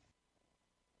takes.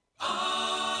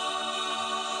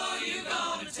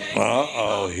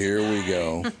 Uh-oh, here we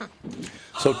go.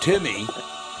 So Timmy.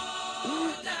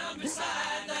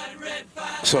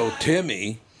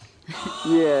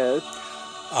 Yes.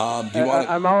 Do you want?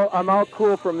 I'm all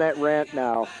cool from that rant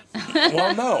now.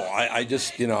 Well, no. I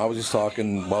just, I was just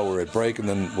talking while we're at break, and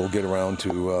then we'll get around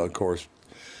to, of course,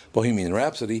 Bohemian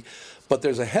Rhapsody. But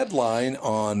there's a headline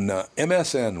on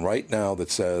MSN right now that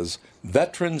says,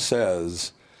 "Veteran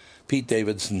says Pete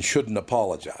Davidson shouldn't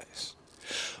apologize."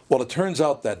 Well, it turns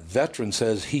out that veteran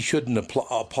says he shouldn't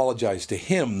apologize to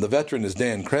him. The veteran is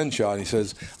Dan Crenshaw, and he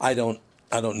says, I don't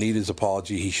need his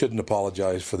apology. He shouldn't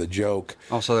apologize for the joke.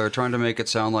 Also, they're trying to make it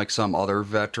sound like some other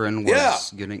veteran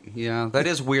was getting... Yeah, that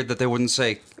is weird that they wouldn't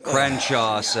say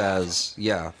Crenshaw says,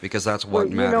 because that's what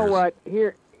matters. You know what?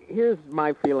 Here's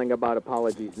my feeling about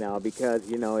apologies now, because,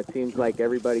 it seems like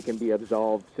everybody can be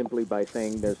absolved simply by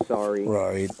saying they're sorry.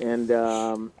 Right.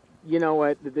 And, you know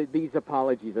what? These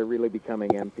apologies are really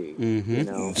becoming empty.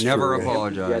 Mm-hmm. Never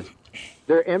apologize.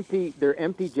 They're empty. They're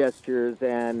empty gestures,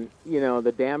 and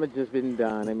the damage has been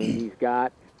done. I mean, he's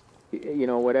got,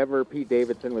 whatever Pete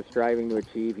Davidson was striving to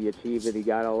achieve, he achieved it. He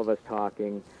got all of us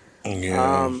talking.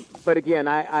 Yeah. But again,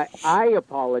 I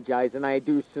apologize, and I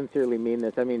do sincerely mean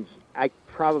this. I mean, I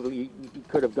probably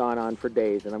could have gone on for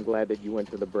days, and I'm glad that you went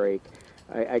to the break.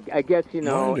 I guess, I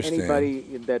understand. anybody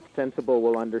that's sensible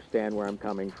will understand where I'm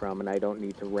coming from, and I don't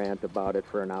need to rant about it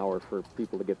for an hour for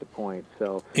people to get the point.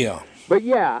 So, Yeah. but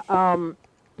yeah,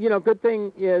 good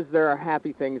thing is there are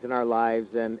happy things in our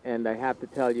lives, and I have to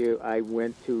tell you, I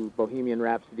went to Bohemian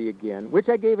Rhapsody again, which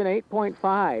I gave an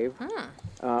 8.5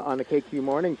 on the KQ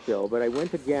Morning Show, but I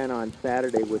went again on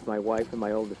Saturday with my wife and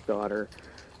my oldest daughter,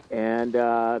 and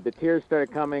the tears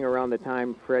started coming around the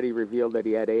time Freddie revealed that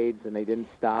he had AIDS, and they didn't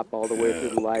stop all the way through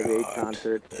the Live Aid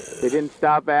concert. They didn't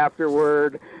stop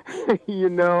afterward.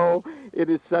 It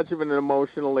is such of an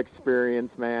emotional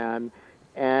experience, man.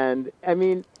 And, I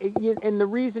mean, and the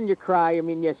reason you cry, I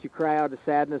mean, yes, you cry out of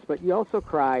sadness, but you also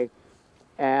cry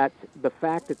at the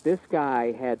fact that this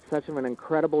guy had such of an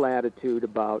incredible attitude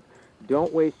about,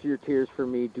 don't waste your tears for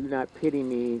me, do not pity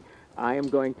me, I am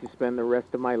going to spend the rest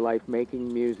of my life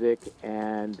making music,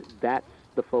 and that's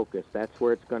the focus. That's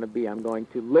where it's going to be. I'm going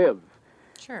to live.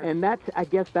 Sure. And I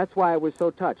guess that's why I was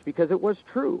so touched, because it was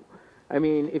true. I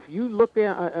mean, if you look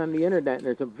on the internet, and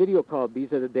there's a video called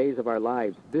 "These Are the Days of Our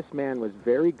Lives," this man was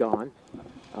very gaunt.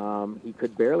 He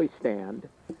could barely stand.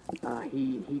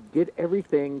 He did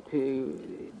everything to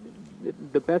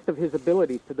the best of his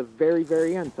abilities to the very,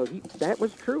 very end. So that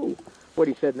was true, what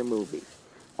he said in the movie,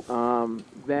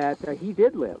 that he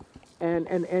did live. And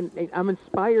I'm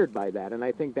inspired by that, and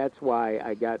I think that's why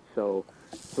I got so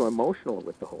emotional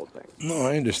with the whole thing. No,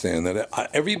 I understand that.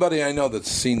 Everybody I know that's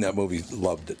seen that movie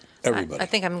loved it. Everybody. I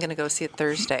think I'm going to go see it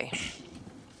Thursday.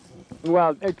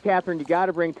 Well, Catherine, you got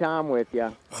to bring Tom with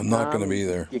you. I'm not going to be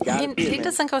there. He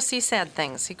doesn't go see sad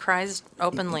things. He cries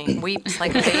openly, weeps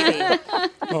like a baby.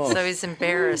 So he's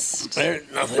embarrassed.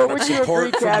 Nothing but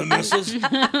support from the missus.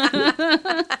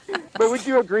 But would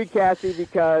you agree, Cassie,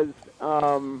 because,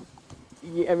 I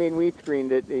mean, we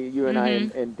screened it, you and I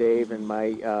and Dave and my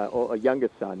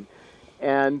youngest son,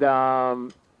 and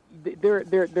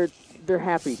they're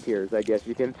happy tears, I guess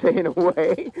you can say, in a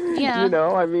way. Yeah.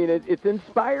 I mean, it's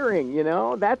inspiring.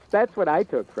 That's what I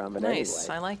took from it. Nice,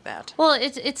 anyway. I like that. Well,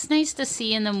 it's nice to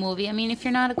see in the movie. I mean, if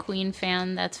you're not a Queen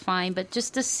fan, that's fine, but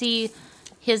just to see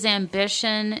his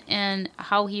ambition and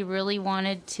how he really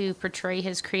wanted to portray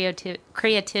his creativity.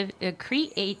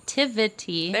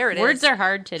 There it is. Words are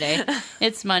hard today.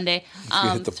 It's Monday.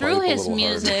 Through his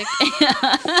music.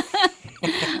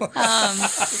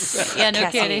 Yeah, no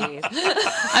kidding.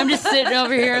 I'm just sitting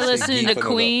over here listening to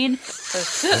Queen.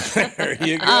 There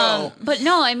you go. But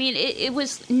no, I mean, it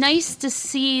was nice to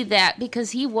see that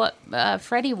because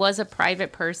Freddie was a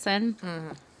private person.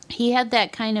 Mm. He had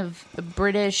that kind of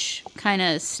British, kind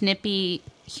of snippy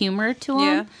humor to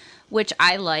him, which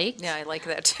I liked. Yeah, I like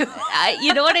that too.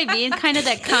 You know what I mean? Kind of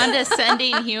that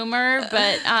condescending humor,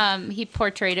 but he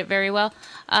portrayed it very well.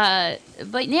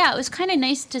 But yeah, it was kind of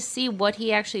nice to see what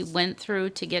he actually went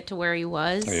through to get to where he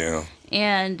was. Yeah.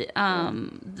 And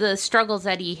the struggles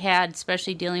that he had,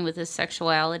 especially dealing with his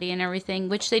sexuality and everything,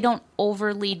 which they don't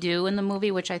overly do in the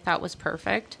movie, which I thought was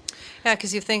perfect. Yeah,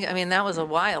 because you think, I mean, that was a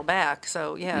while back,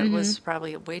 so yeah, it was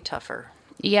probably way tougher.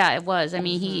 Yeah, it was. I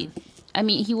mean, he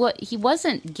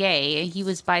wasn't gay. He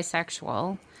was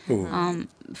bisexual.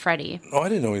 Freddie. Oh, I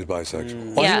didn't know he was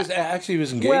bisexual. Well, he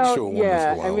was engaged to a woman for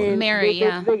a while. I mean, Mary,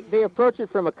 they approach it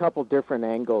from a couple different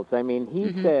angles. I mean,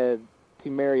 he said to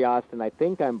Mary Austin, I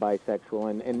think I'm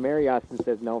bisexual, and Mary Austin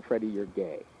says, no, Freddie, you're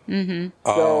gay. Mm-hmm.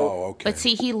 Okay. But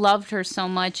see, he loved her so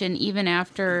much, and even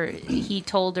after he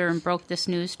told her and broke this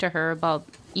news to her about,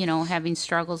 having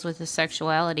struggles with his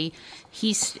sexuality,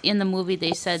 in the movie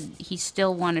they said he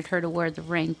still wanted her to wear the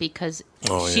ring because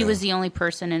she was the only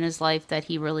person in his life that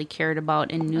he really cared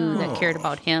about and knew that cared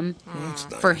about him.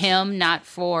 For him, not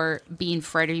for being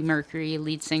Freddie Mercury,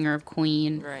 lead singer of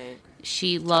Queen. Right.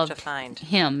 She loved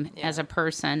him as a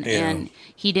person, and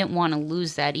he didn't want to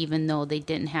lose that, even though they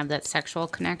didn't have that sexual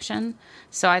connection.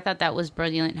 So I thought that was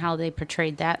brilliant how they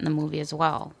portrayed that in the movie as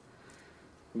well.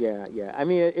 Yeah. I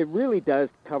mean, it really does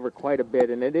cover quite a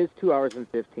bit, and it is 2 hours and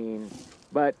 15.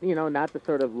 But, not the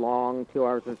sort of long 2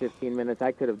 hours and 15 minutes.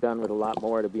 I could have done with a lot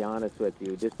more, to be honest with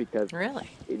you, just because. Really?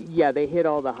 Yeah, they hit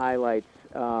all the highlights,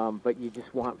 but you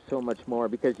just want so much more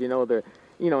because,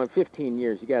 in 15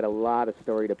 years, you got a lot of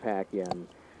story to pack in.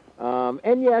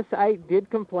 And yes, I did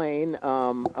complain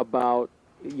about,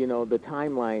 the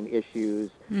timeline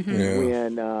issues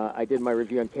when I did my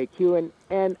review on KQ,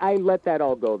 and I let that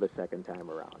all go the second time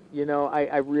around.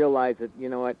 I realized that,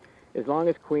 as long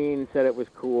as Queen said it was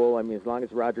cool, I mean, as long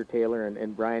as Roger Taylor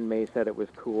and Brian May said it was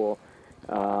cool,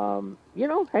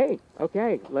 Hey,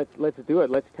 okay, let's do it.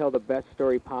 Let's tell the best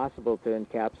story possible to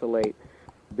encapsulate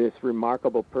this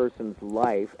remarkable person's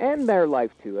life and their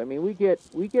life too. I mean, we get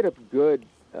a good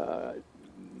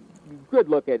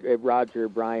look at Roger,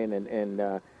 Brian,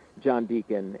 and John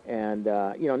Deacon, and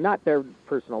not their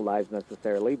personal lives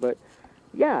necessarily, but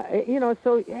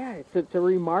it's a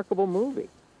remarkable movie.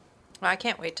 I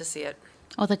can't wait to see it.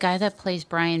 Oh, the guy that plays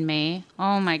Brian May.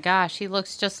 Oh my gosh, he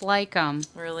looks just like him.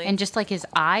 Really? And just like his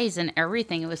eyes and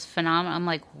everything. It was phenomenal. I'm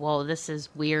like, whoa, this is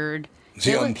weird. Is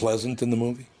he unpleasant in the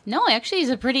movie? No, actually, he's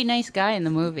a pretty nice guy in the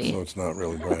movie. So it's not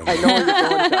really Brian I May. know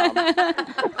where you're going,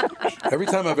 Tom. Every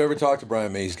time I've ever talked to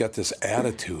Brian May, he's got this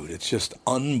attitude. It's just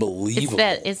unbelievable.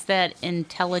 It's that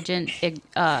intelligent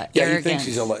Yeah, arrogance.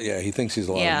 he thinks he's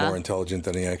a lot more intelligent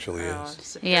than he actually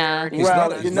is. Yeah. He's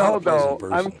not a pleasant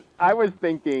person. I was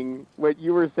thinking what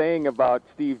you were saying about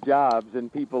Steve Jobs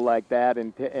and people like that,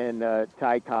 and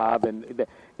Ty Cobb, and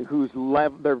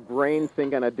their brains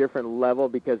think on a different level,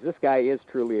 because this guy is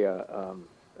truly an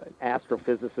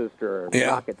astrophysicist or a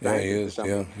rocket scientist. Yeah, he is. Or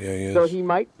something. Yeah, he is. So he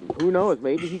might, who knows?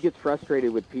 Maybe he gets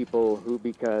frustrated with people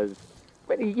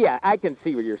But yeah, I can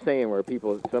see what you're saying, where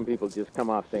some people just come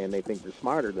off saying they think they're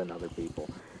smarter than other people.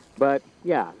 But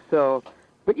yeah,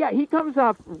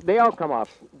 they all come off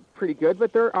pretty good,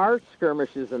 but there are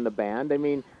skirmishes in the band. I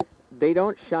mean, they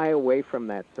don't shy away from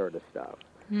that sort of stuff.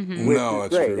 Mm-hmm. Which No, is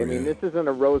that's great. true. I mean, yeah. this isn't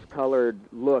a rose-colored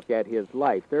look at his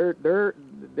life. There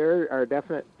are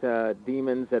definite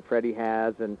demons that Freddie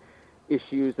has, and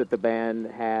issues that the band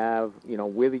have,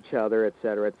 with each other, et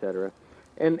cetera, et cetera.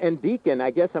 And Deacon,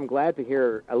 I guess I'm glad to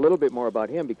hear a little bit more about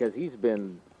him, because he's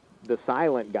been the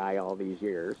silent guy all these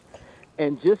years.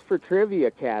 And just for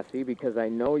trivia, Cassie, because I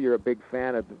know you're a big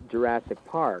fan of Jurassic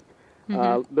Park,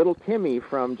 little Timmy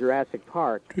from Jurassic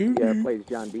Park plays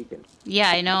John Deacon. Yeah,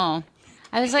 I know.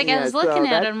 I was Yeah, looking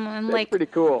at that's- him, I'm that's like, pretty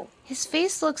cool. his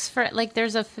face looks like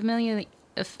there's a familiar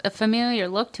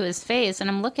look to his face, and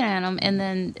I'm looking at him, and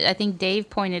then I think Dave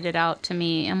pointed it out to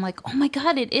me. I'm like, oh my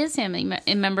God, it is him.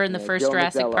 Remember in the first Joe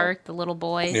Jurassic Mazzello. Park, the little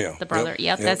boy, Yeah. the brother?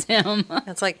 Yep. That's him.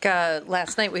 It's like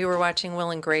last night we were watching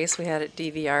Will and Grace. We had it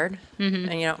DVR'd. Mm-hmm.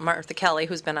 And, Martha Kelly,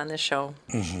 who's been on this show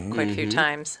quite a few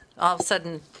times, all of a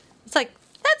sudden, it's like,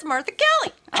 that's Martha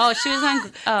Kelly. Oh, she was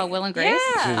on Will and Grace?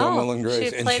 Yeah. She was on Will and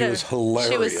Grace, and she was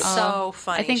hilarious. She was so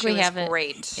funny. I think she we was have it.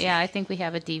 great. Yeah, I think we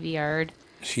have it DVR'd.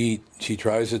 She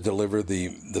tries to deliver the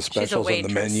specials on the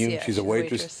waitress, menu. yeah, she's a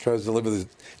waitress. Tries to deliver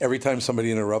every time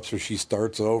somebody interrupts her, she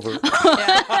starts over.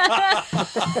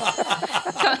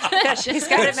 Yeah, she's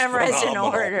got it memorized in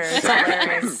order. It's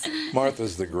hilarious.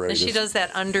 Martha's the And greatest. she does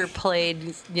that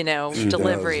underplayed,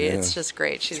 delivery. does, yeah. It's just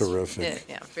great. She's Terrific.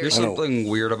 Yeah, very Here's something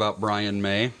weird about Brian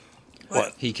May.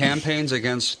 What? He campaigns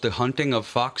against the hunting of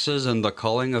foxes and the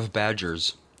culling of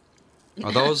badgers.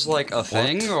 Are those like a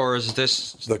thing, or is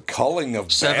this the culling of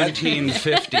badgers?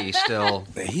 1750 still?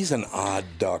 He's an odd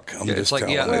duck. I'm Yeah, just it's like,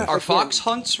 telling you. are fox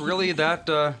hunts really that big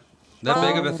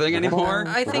of a thing anymore?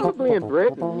 I think. Probably in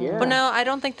Britain, yeah. Well, no, I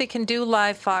don't think they can do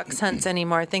live fox hunts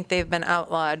anymore. I think they've been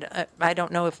outlawed. I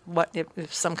don't know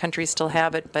if some countries still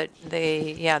have it, but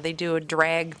they do a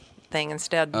drag thing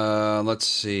instead. Let's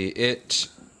see. It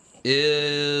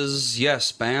is,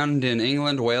 yes, banned in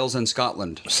England, Wales, and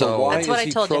Scotland. So why That's what is I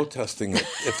he told you. protesting it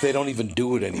if they don't even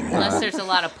do it anymore? Unless there's a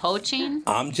lot of poaching.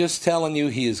 I'm just telling you,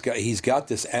 he's got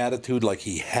this attitude like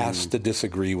he has to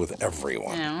disagree with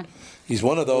everyone. Yeah. He's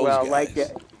one of those Well,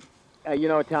 guys.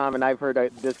 Tom, and I've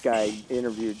heard this guy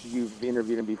interviewed. You've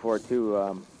interviewed him before too.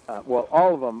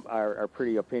 All of them are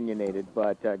pretty opinionated,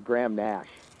 but Graham Nash.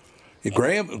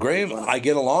 Graham, I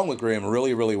get along with Graham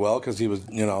really, really well because he was,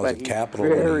 But a he's capital.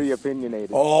 very opinionated.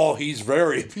 Oh, he's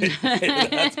very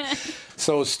opinionated.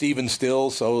 So is Stephen Still.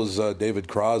 So is David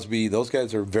Crosby. Those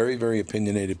guys are very, very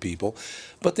opinionated people,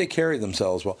 but they carry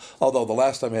themselves well. Although the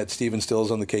last time I had Stephen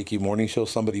Stills on the KQ Morning Show,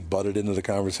 somebody butted into the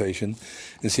conversation,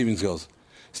 and Stephen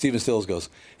Stills goes,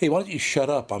 "Hey, why don't you shut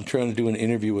up? I'm trying to do an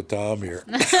interview with Tom here."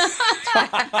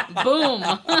 Boom.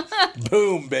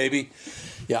 Boom, baby.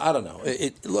 Yeah, I don't know.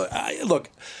 Look,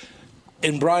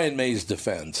 in Brian May's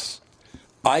defense,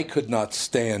 I could not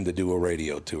stand to do a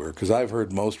radio tour because I've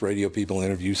heard most radio people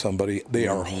interview somebody. They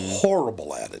are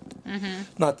horrible at it.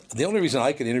 Not the only reason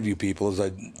I can interview people is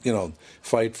I,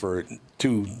 fight for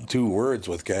two words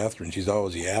with Catherine. She's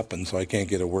always yapping, so I can't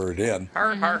get a word in.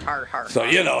 So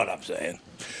you know what I'm saying.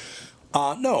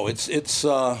 No, it's.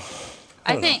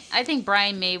 I think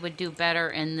Brian May would do better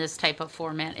in this type of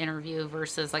format interview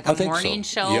versus like I a think morning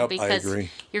so. show Yep, I because agree.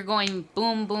 you're going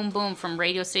boom, boom, boom from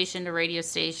radio station to radio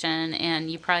station, and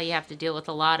you probably have to deal with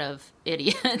a lot of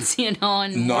idiots, on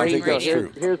No, I morning think that's radio.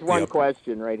 true. Here's one Yep.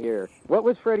 question right here. What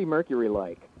was Freddie Mercury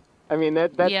like? I mean,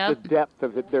 that's Yep. the depth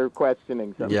of it. They're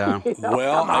questioning something. Yeah. You know,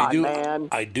 Well, come on, man.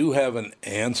 I do have an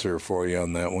answer for you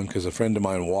on that one because a friend of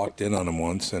mine walked in on him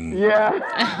once, and Yeah.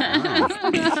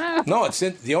 no,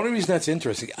 the only reason that's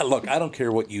interesting. Look, I don't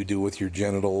care what you do with your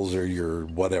genitals or your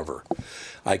whatever.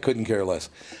 I couldn't care less.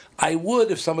 I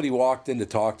would if somebody walked in to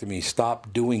talk to me.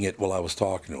 Stop doing it while I was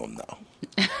talking to him, though,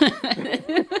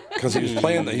 because he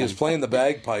was playing the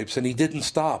bagpipes and he didn't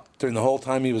stop during the whole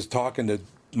time he was talking to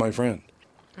my friend.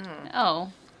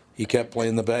 Oh. He kept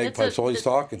playing the bagpipes while he's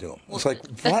talking to him. It's like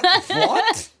what?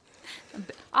 What?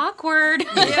 Awkward.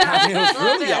 I mean, it was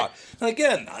really odd. And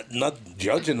again, not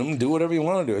judging them. Do whatever you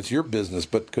want to do. It's your business.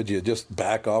 But could you just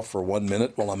back off for 1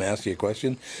 minute while I'm asking you a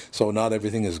question, so not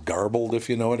everything is garbled, if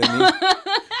you know what I mean?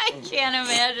 I can't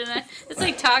imagine that. It's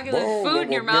like talking with food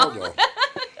in your mouth.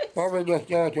 What was just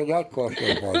answer that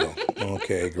question for you?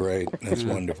 Okay, great. That's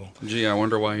wonderful. Gee, I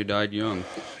wonder why he died young.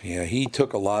 Yeah, he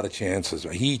took a lot of chances.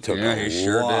 He took he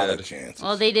sure lot did. of chances.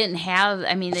 Well, they didn't have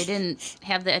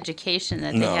the education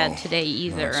that they No. had today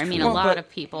either. That's I mean, true. a lot of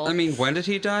people. I mean, when did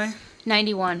he die?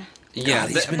 91. Yeah,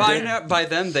 he's been by, dead by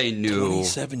then they knew.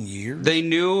 27 years? They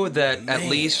knew that at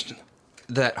least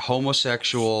that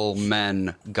homosexual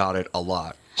men got it a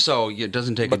lot. So it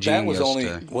doesn't take a But that genius was only,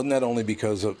 to... wasn't that only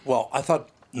because of, well, I thought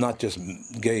not just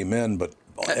gay men, but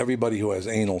everybody who has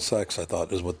anal sex, I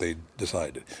thought, is what they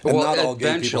decided. And well, not all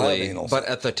gay people have eventually, anal but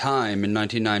sex. at the time in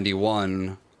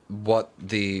 1991, what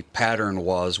the pattern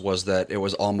was that it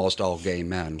was almost all gay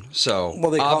men. So Well,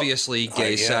 they call- obviously,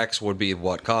 gay yeah. sex would be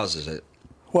what causes it.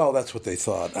 Well, that's what they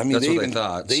thought. I mean, That's they what they even,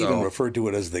 thought, They even so- referred to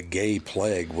it as the gay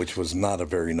plague, which was not a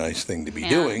very nice thing to be Yeah.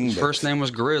 doing. His but- first name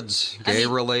was GRIDS,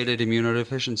 gay-related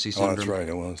immunodeficiency Oh, syndrome. that's right,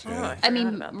 it was. Yeah. I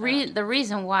mean, the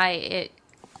reason why it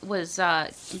was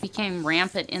became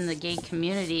rampant in the gay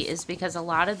community is because a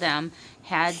lot of them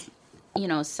had,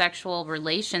 sexual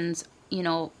relations,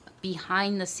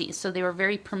 behind the scenes. So they were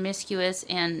very promiscuous,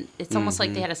 and it's almost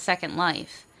like they had a second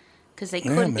life because they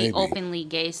couldn't be maybe. openly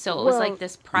gay. So it was like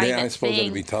this private Yeah, I suppose thing.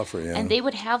 that'd be tougher, yeah. And they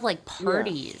would have like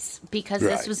parties because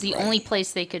Right, this was the right. only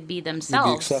place they could be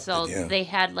themselves. accepted, so yeah. they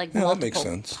had like Yeah, that makes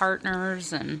multiple sense.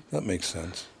 partners and. That makes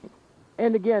sense.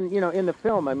 And again, in the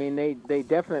film, I mean, they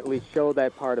definitely show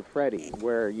that part of Freddie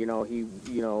where, he,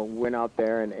 went out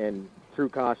there and threw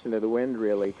caution to the wind,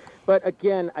 really. But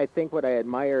again, I think what I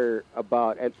admire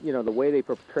about, the way they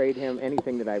portrayed him,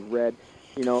 anything that I've read,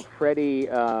 Freddie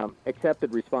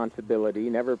accepted responsibility,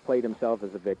 never played himself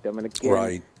as a victim. And again,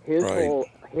 Right, his right.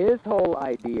 whole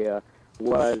idea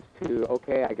was to,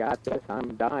 okay, I got this,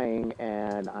 I'm dying,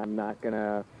 and I'm not going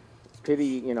to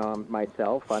pity,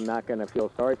 myself. I'm not going to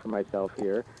feel sorry for myself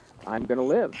here. I'm going to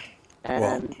live.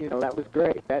 And, that was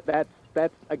great.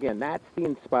 That's again, that's the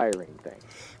inspiring thing.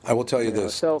 I will tell you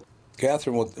this. So,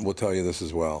 Catherine will tell you this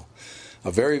as well.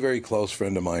 A very, very close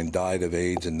friend of mine died of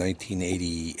AIDS in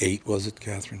 1988, was it,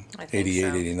 Catherine? I think 88,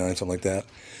 so. 89, something like that.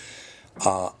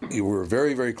 We were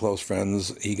very, very close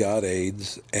friends. He got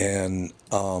AIDS, and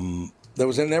there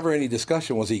was never any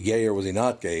discussion, was he gay or was he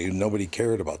not gay? Nobody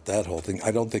cared about that whole thing.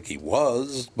 I don't think he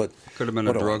was, but... Could have been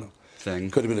a drug thing.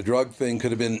 Could have been a drug thing.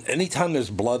 Could have been... Anytime there's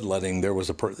bloodletting, there was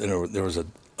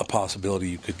a possibility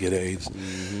you could get AIDS.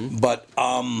 Mm-hmm. But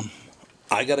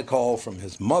I got a call from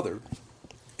his mother,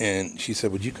 and she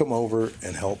said, would you come over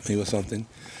and help me with something?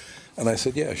 And I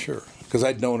said, yeah, sure. Because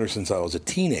I'd known her since I was a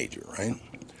teenager, right?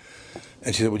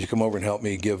 And she said, would you come over and help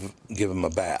me give him a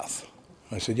bath?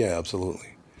 I said, yeah, absolutely.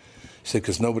 She said,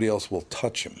 because nobody else will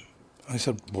touch him. I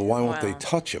said, well, why won't they Wow.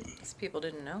 touch him? Because people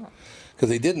didn't know. Because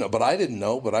they didn't know, but I didn't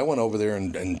know. But I went over there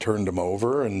and turned him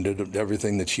over and did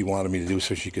everything that she wanted me to do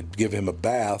so she could give him a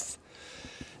bath.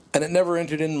 And it never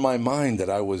entered into my mind that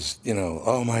I was,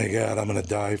 oh my God, I'm going to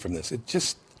die from this. It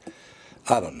just,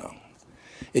 I don't know.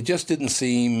 It just didn't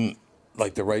seem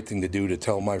like the right thing to do to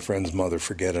tell my friend's mother,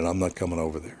 forget it, I'm not coming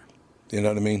over there. You know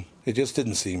what I mean? It just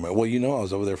didn't seem right. Well, I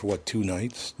was over there for, 2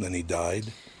 nights? And then he died.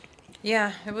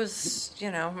 Yeah, it was,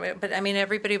 but I mean,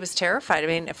 everybody was terrified. I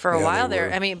mean, for a Yeah, while they there,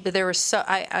 were. I mean, but there was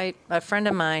a friend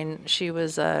of mine, she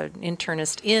was an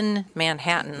internist in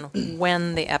Manhattan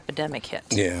when the epidemic hit.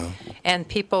 Yeah. And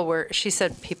she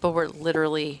said people were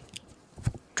literally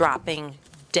dropping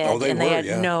dead, Oh, they and were, they had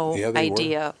yeah. no Yeah, they were.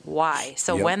 idea why.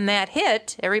 So Yep. when that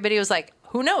hit, everybody was like,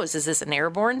 who knows? Is this an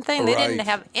airborne thing? They didn't Right,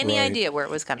 have any right. idea where it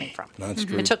was coming from. That's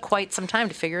true. It took quite some time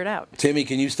to figure it out. Timmy,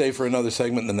 can you stay for another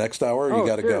segment in the next hour, or you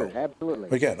got to sure, go? absolutely.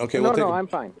 We can. Okay, No, we'll I'm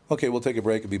fine. Okay, we'll take a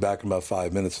break and be back in about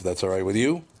 5 minutes, if that's all right with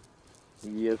you.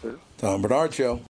 Yes, sir. Tom Bernard Show.